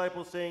his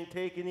disciples, saying,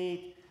 "Take and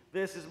eat.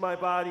 This is my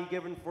body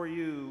given for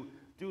you.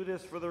 Do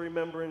this for the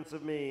remembrance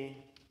of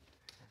me."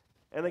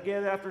 And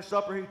again after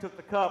supper he took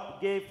the cup,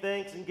 gave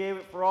thanks, and gave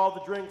it for all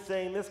to drink,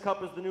 saying, "This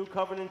cup is the new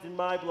covenant in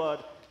my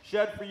blood,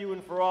 shed for you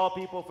and for all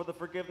people for the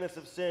forgiveness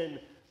of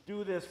sin.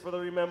 Do this for the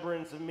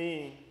remembrance of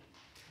me."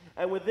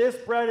 And with this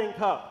bread and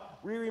cup,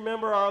 we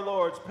remember our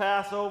Lord's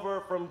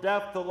Passover from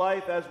death to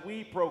life as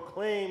we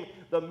proclaim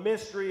the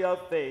mystery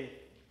of faith.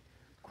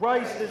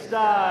 Christ has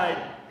died.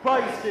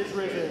 Christ is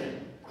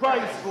risen.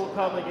 Christ will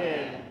come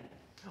again.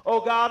 O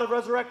God of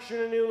resurrection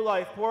and new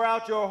life, pour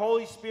out your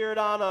Holy Spirit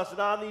on us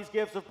and on these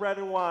gifts of bread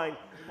and wine.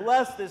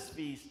 Bless this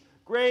feast.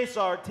 Grace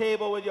our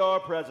table with your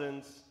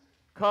presence.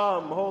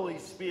 Come, Holy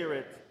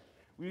Spirit.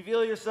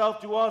 Reveal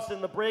yourself to us in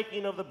the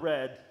breaking of the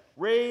bread.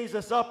 Raise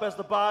us up as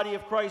the body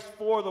of Christ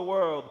for the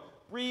world.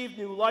 Breathe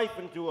new life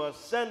into us.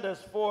 Send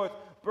us forth,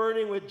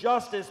 burning with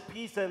justice,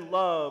 peace, and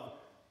love.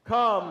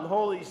 Come,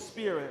 Holy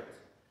Spirit.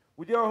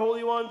 With your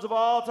holy ones of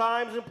all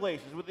times and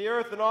places, with the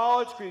earth and all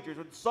its creatures,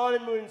 with sun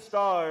and moon and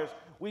stars,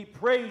 we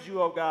praise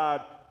you, O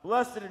God,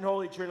 blessed in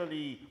Holy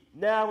Trinity,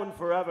 now and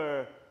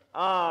forever.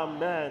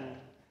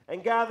 Amen.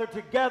 And gathered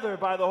together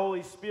by the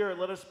Holy Spirit,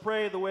 let us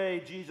pray the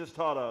way Jesus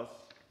taught us.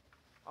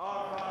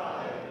 Our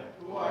Father,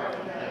 who art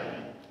in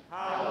heaven,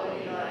 hallowed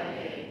be thy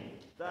name.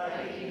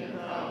 Thy kingdom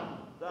come.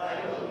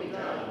 Thy will be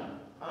done,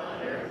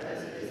 on earth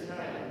as it is in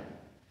heaven.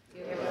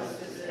 Give us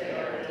this day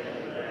our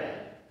daily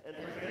bread, and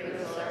forgive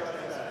us our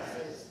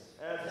trespasses,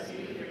 as we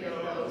forgive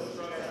those who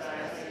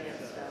trespass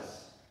against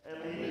us. And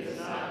lead us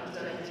not into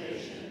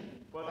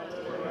temptation, but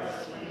deliver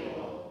us from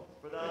evil.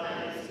 For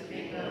thine is the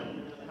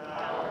kingdom, and the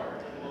power,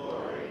 and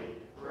glory,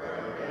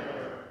 forever and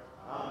ever.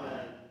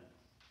 Amen.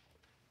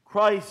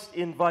 Christ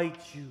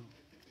invites you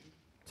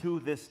to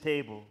this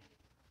table.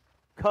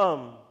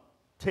 Come,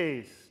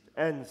 taste,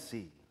 and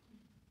see.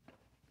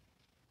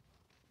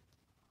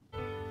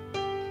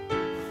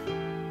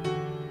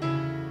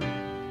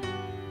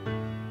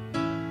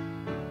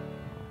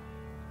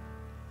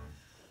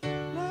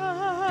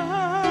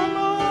 Lamb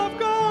of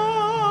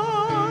God.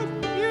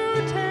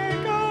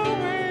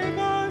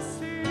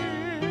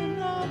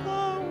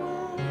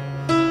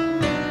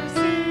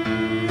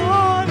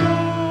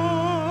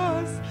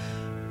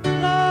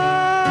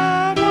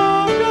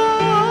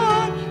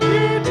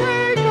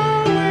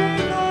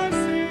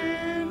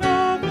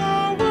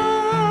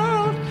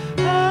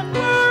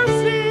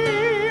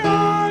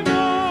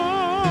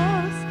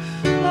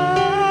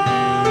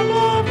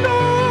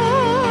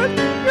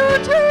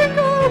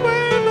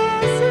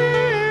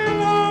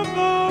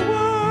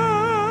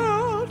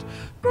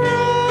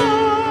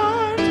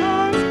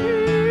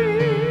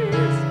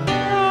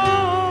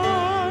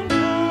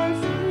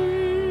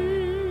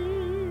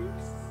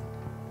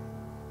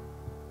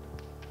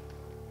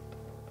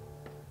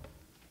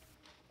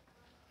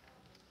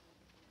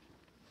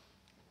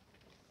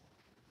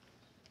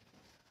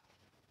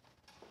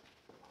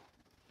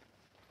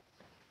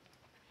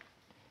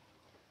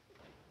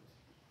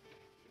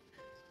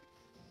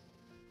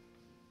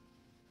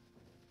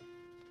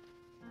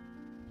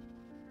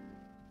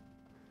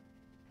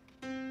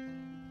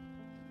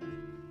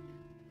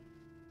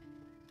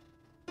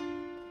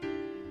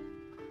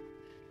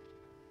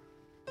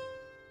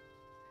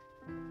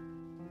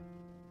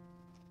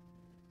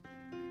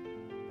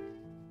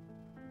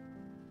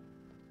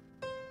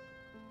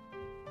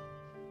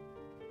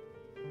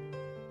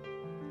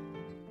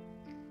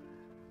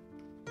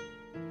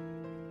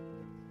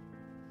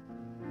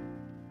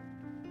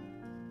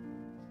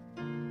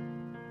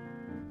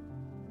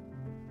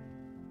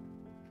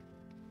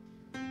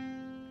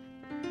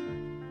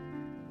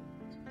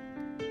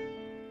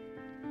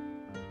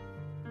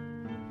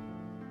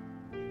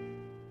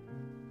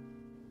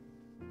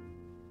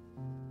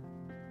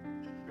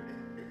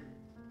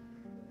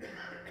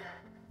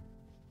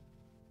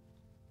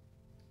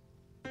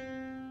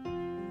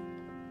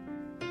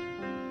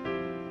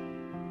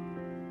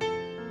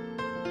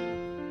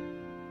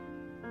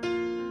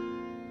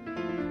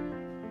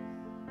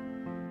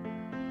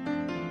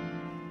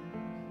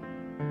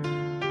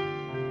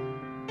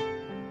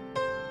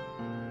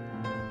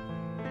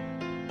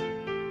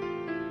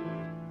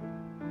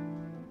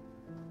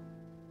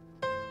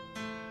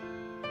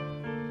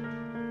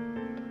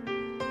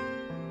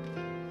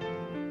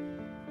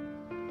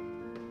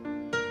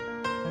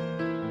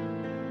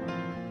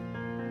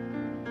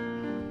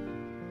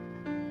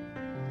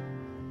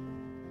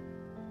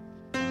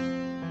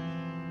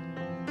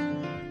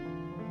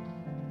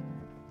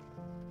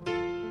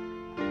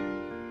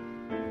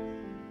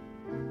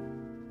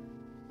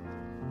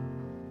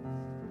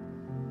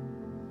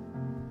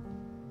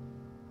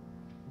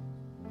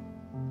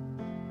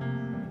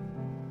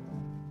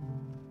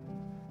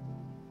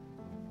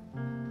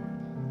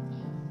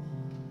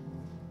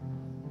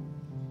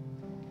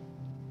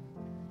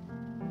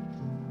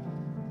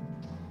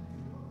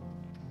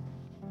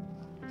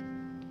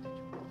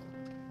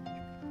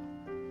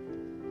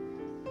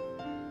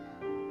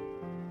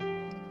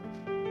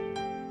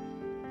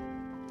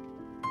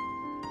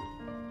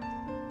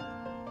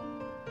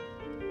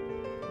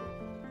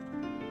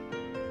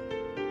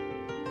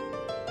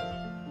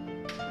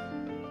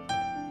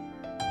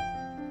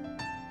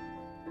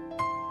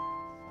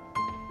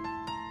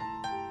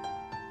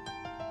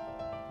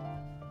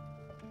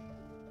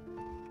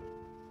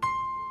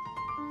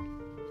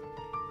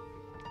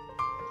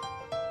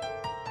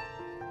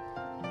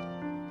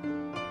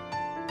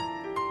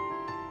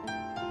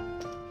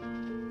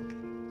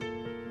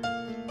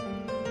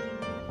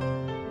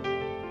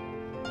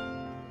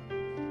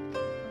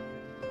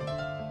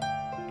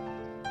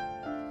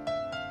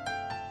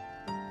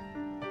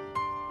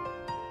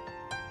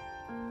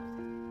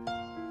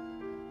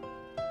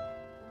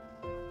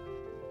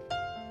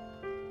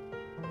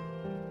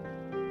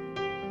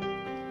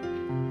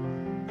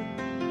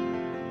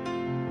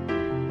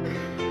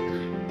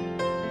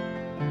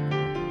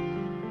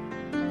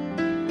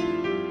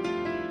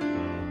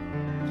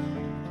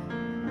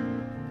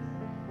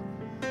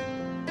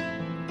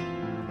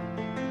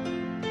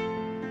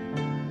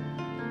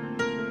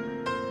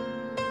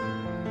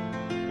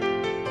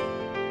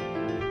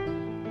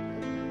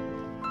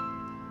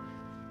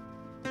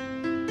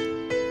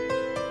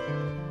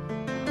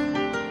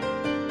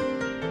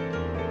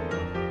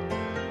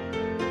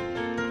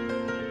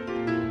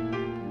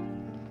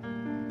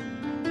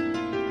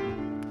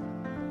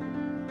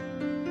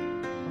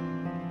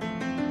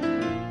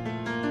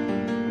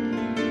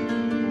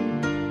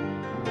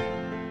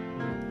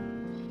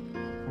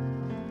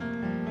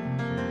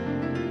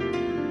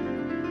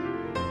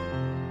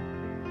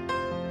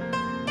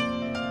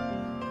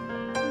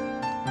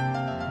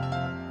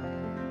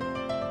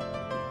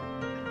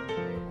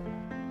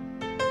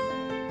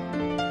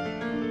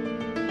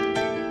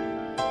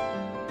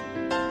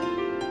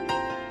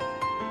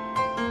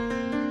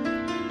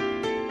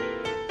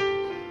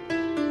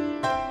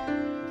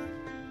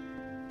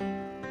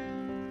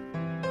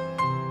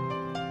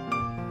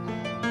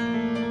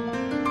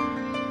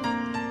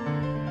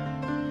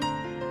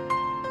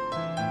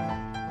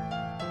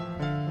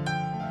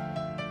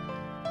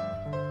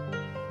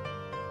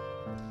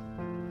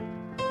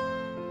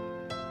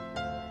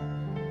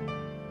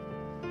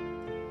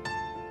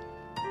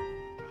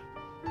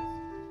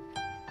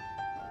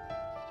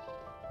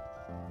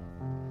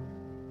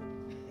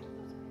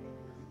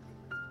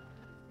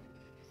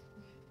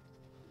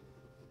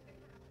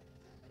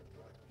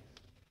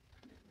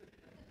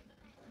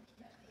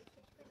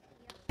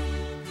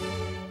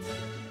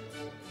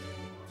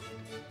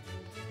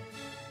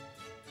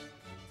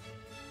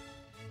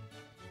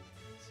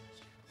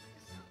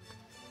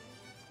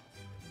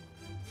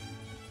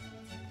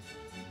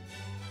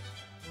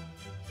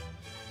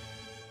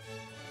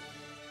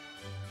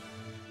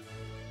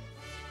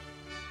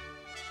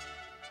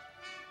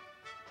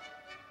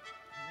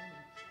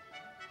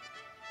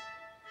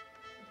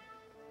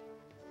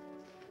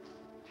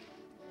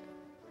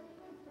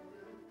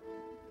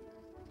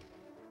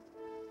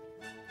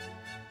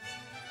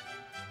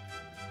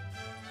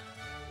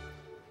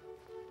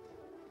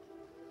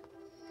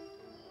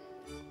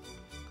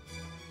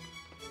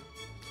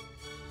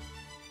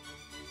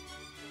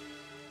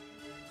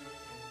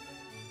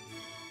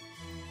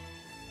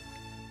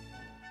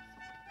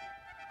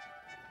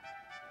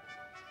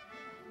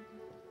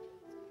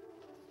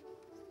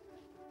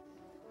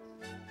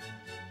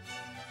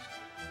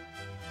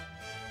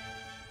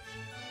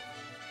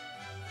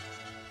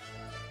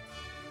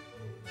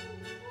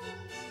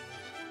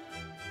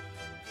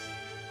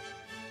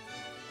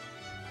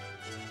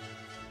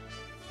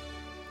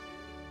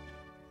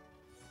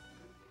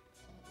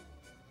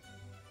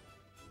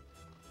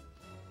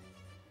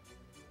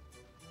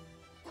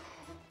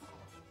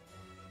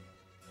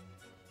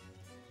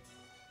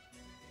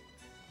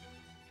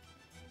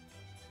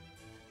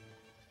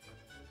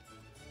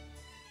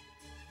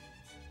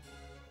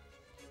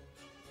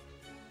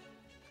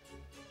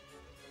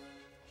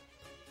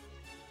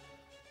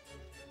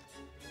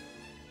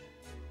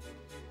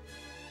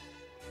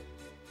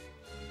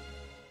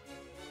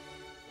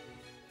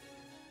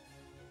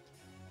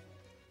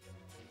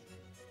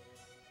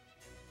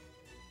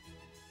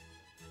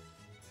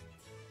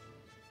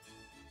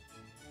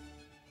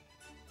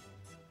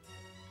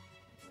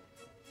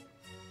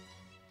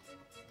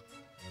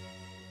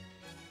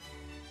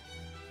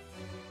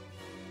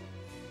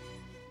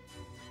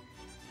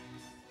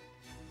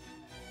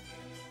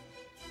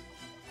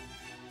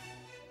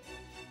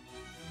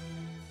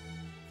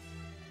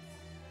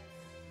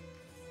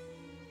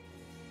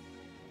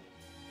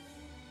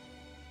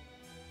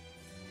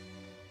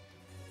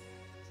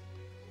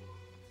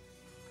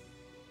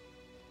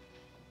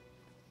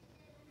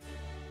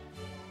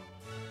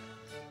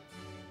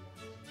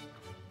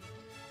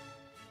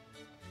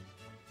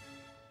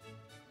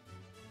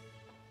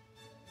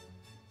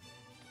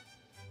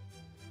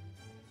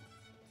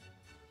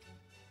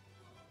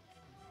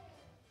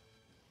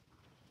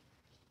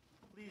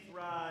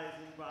 rise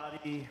in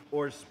body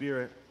or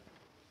spirit.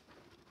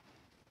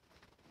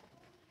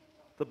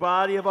 The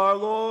body of our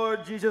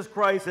Lord Jesus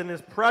Christ and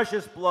his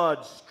precious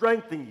blood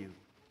strengthen you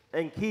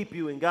and keep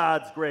you in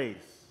God's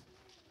grace.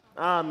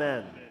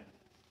 Amen.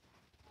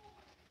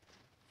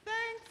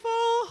 Thankful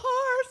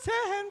hearts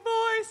and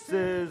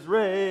voices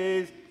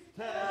raised.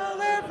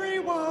 Tell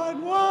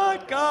everyone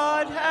what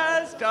God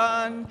has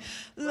done.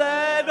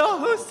 Let all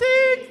who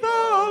seek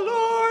the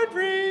Lord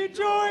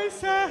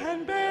rejoice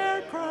and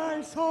bear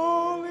Christ's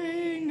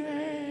holy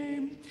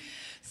name.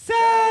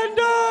 Send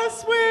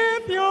us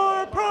with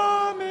your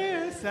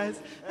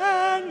promises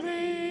and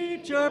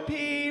lead your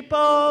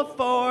people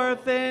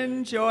forth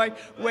in joy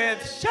with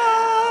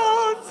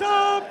shouts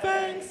of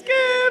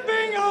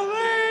thanksgiving.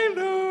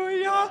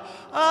 Alleluia,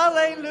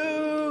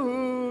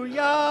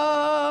 alleluia.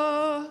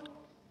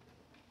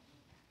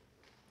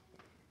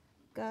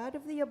 God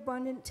of the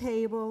abundant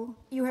table,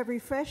 you have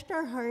refreshed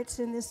our hearts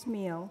in this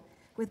meal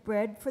with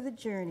bread for the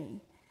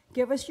journey.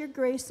 Give us your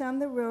grace on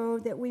the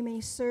road that we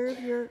may serve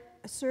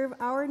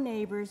our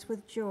neighbors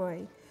with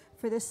joy.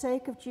 For the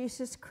sake of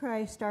Jesus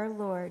Christ our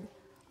Lord.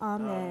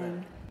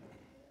 Amen.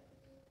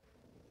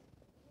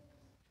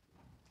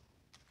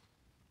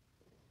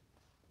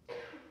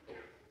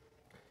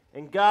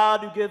 And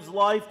God, who gives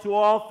life to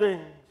all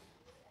things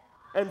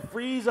and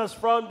frees us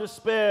from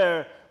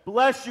despair,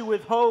 bless you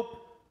with hope,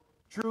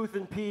 truth,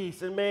 and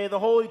peace. And may the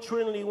Holy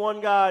Trinity,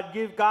 one God,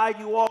 guide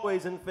you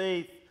always in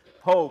faith,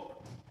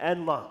 hope,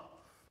 and love.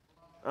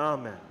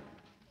 Amen.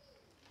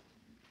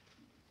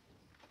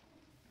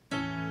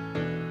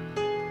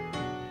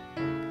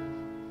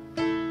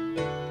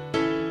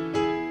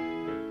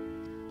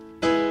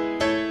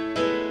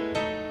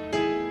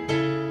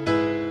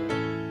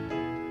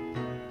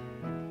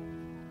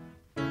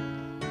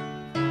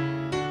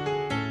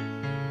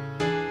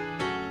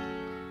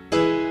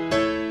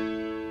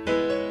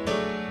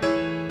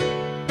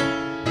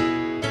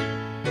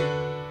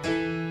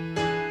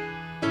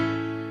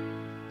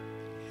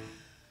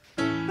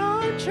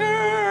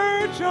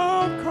 Church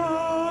of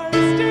Christ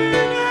in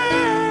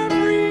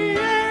every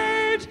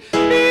age,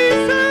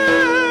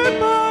 beset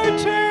by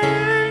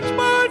change,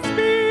 but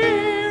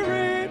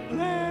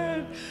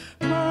spirit-led,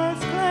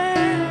 must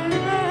claim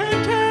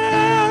and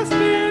test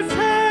its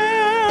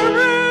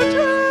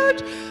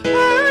heritage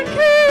and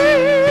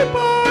keep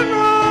on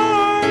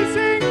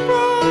rising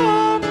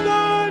from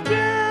the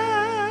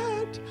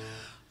dead.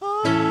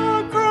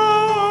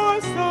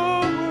 Across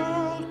the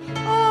world,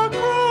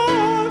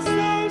 across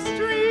the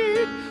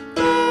street,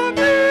 the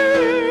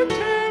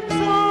victims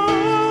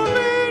of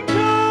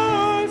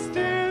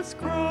injustice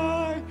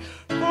cry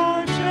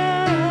for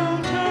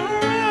shelter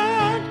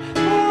and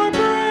for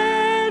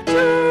bread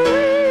to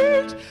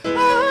eat,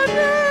 and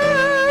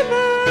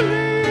never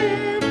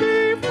leave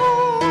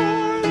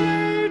before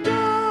they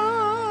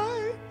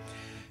die.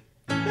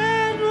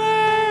 Then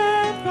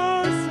let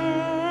the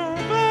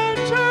servant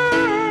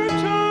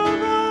church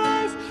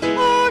arise, a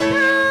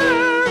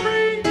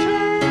caring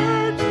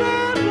church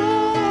that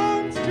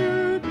longs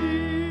to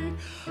be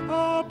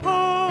a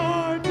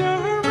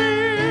partner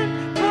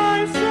in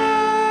Christ's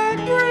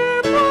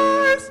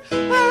sacrifice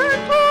and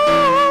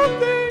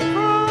clothed in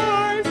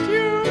Christ's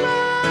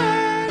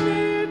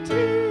humanity.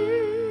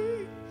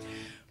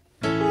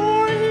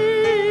 For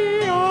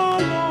he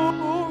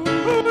alone,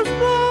 whose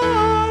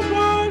blood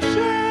was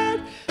shed,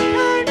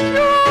 can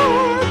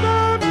cure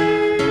the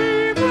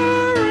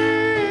fever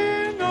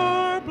in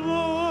our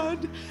blood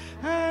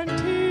and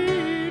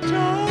teach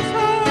us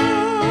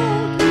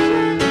how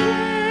to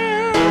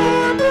share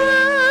our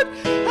bread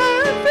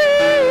and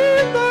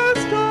feed the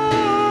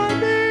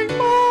starving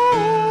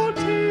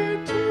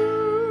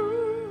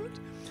multitude.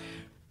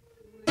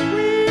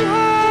 We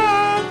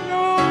have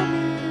no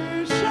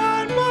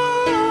mission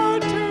but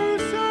to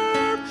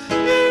serve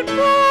in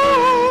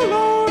full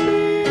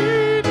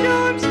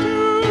obedience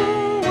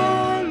to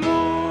our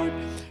Lord,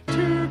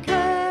 to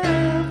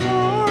care for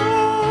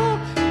all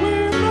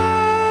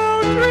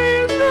without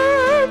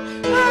reserve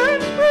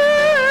and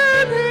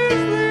spread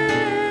his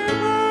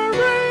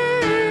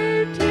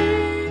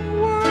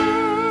liberating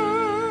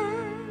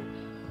word.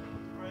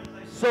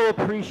 I so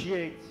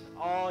appreciate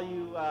all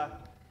you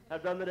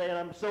have done today, and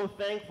I'm so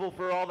thankful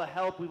for all the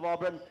help we've all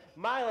been.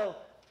 Milo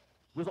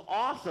was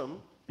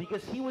awesome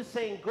because he was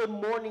saying good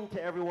morning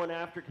to everyone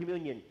after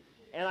communion,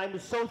 and I'm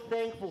so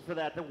thankful for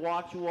that, to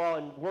watch you all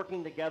and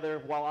working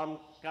together while I'm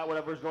got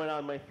whatever's going on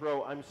in my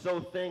throat. I'm so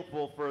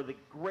thankful for the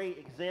great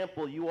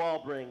example you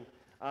all bring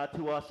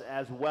to us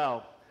as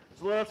well.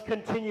 So let's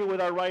continue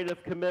with our rite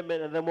of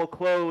commitment, and then we'll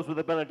close with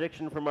a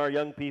benediction from our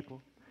young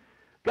people.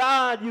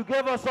 God, you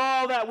give us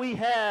all that we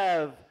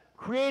have,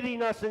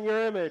 creating us in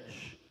your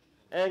image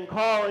and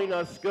calling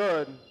us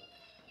good.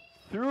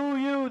 Through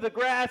you, the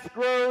grass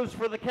grows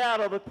for the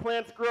cattle, the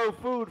plants grow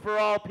food for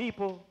all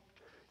people.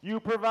 You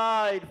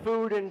provide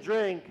food and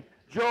drink,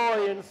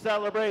 joy and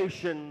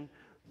celebration.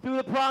 Through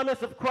the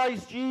promise of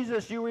Christ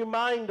Jesus, you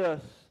remind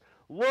us,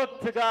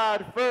 look to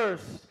God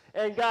first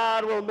and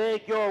God will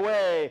make your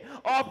way.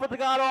 Offer to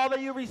God all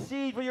that you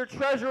receive, for your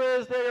treasure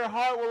is there, your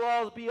heart will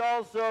always be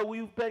also.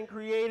 We've been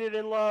created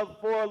in love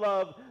for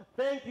love.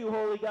 Thank you,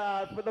 Holy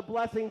God, for the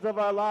blessings of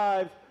our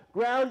lives.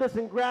 Ground us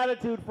in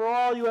gratitude for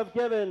all you have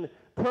given.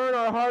 Turn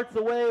our hearts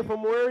away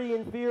from worry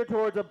and fear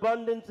towards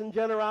abundance and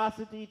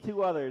generosity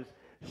to others.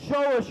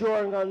 Show us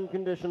your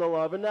unconditional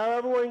love. And now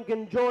everyone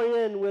can join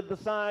in with the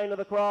sign of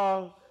the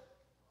cross.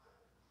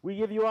 We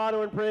give you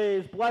honor and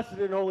praise, blessed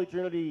and holy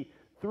Trinity,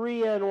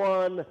 three and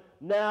one,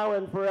 now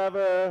and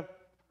forever.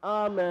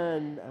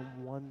 Amen.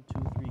 And 1,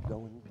 2, 3,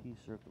 go in peace,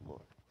 serve the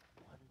Lord.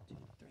 1, 2,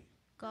 3.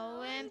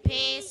 Go in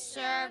peace,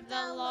 serve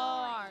the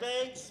Lord.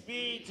 Thanks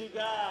be to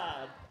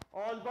God.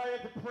 I'll invite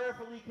you to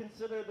prayerfully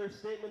consider their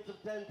statements of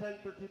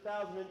 10-10 for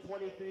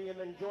 2023 and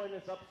then join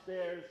us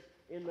upstairs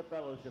in the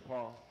fellowship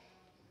hall.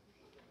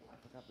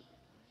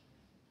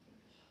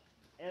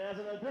 And as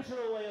an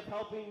additional way of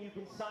helping, you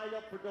can sign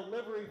up for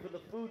delivery for the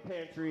food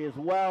pantry as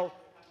well.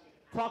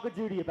 Talk with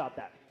Judy about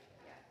that.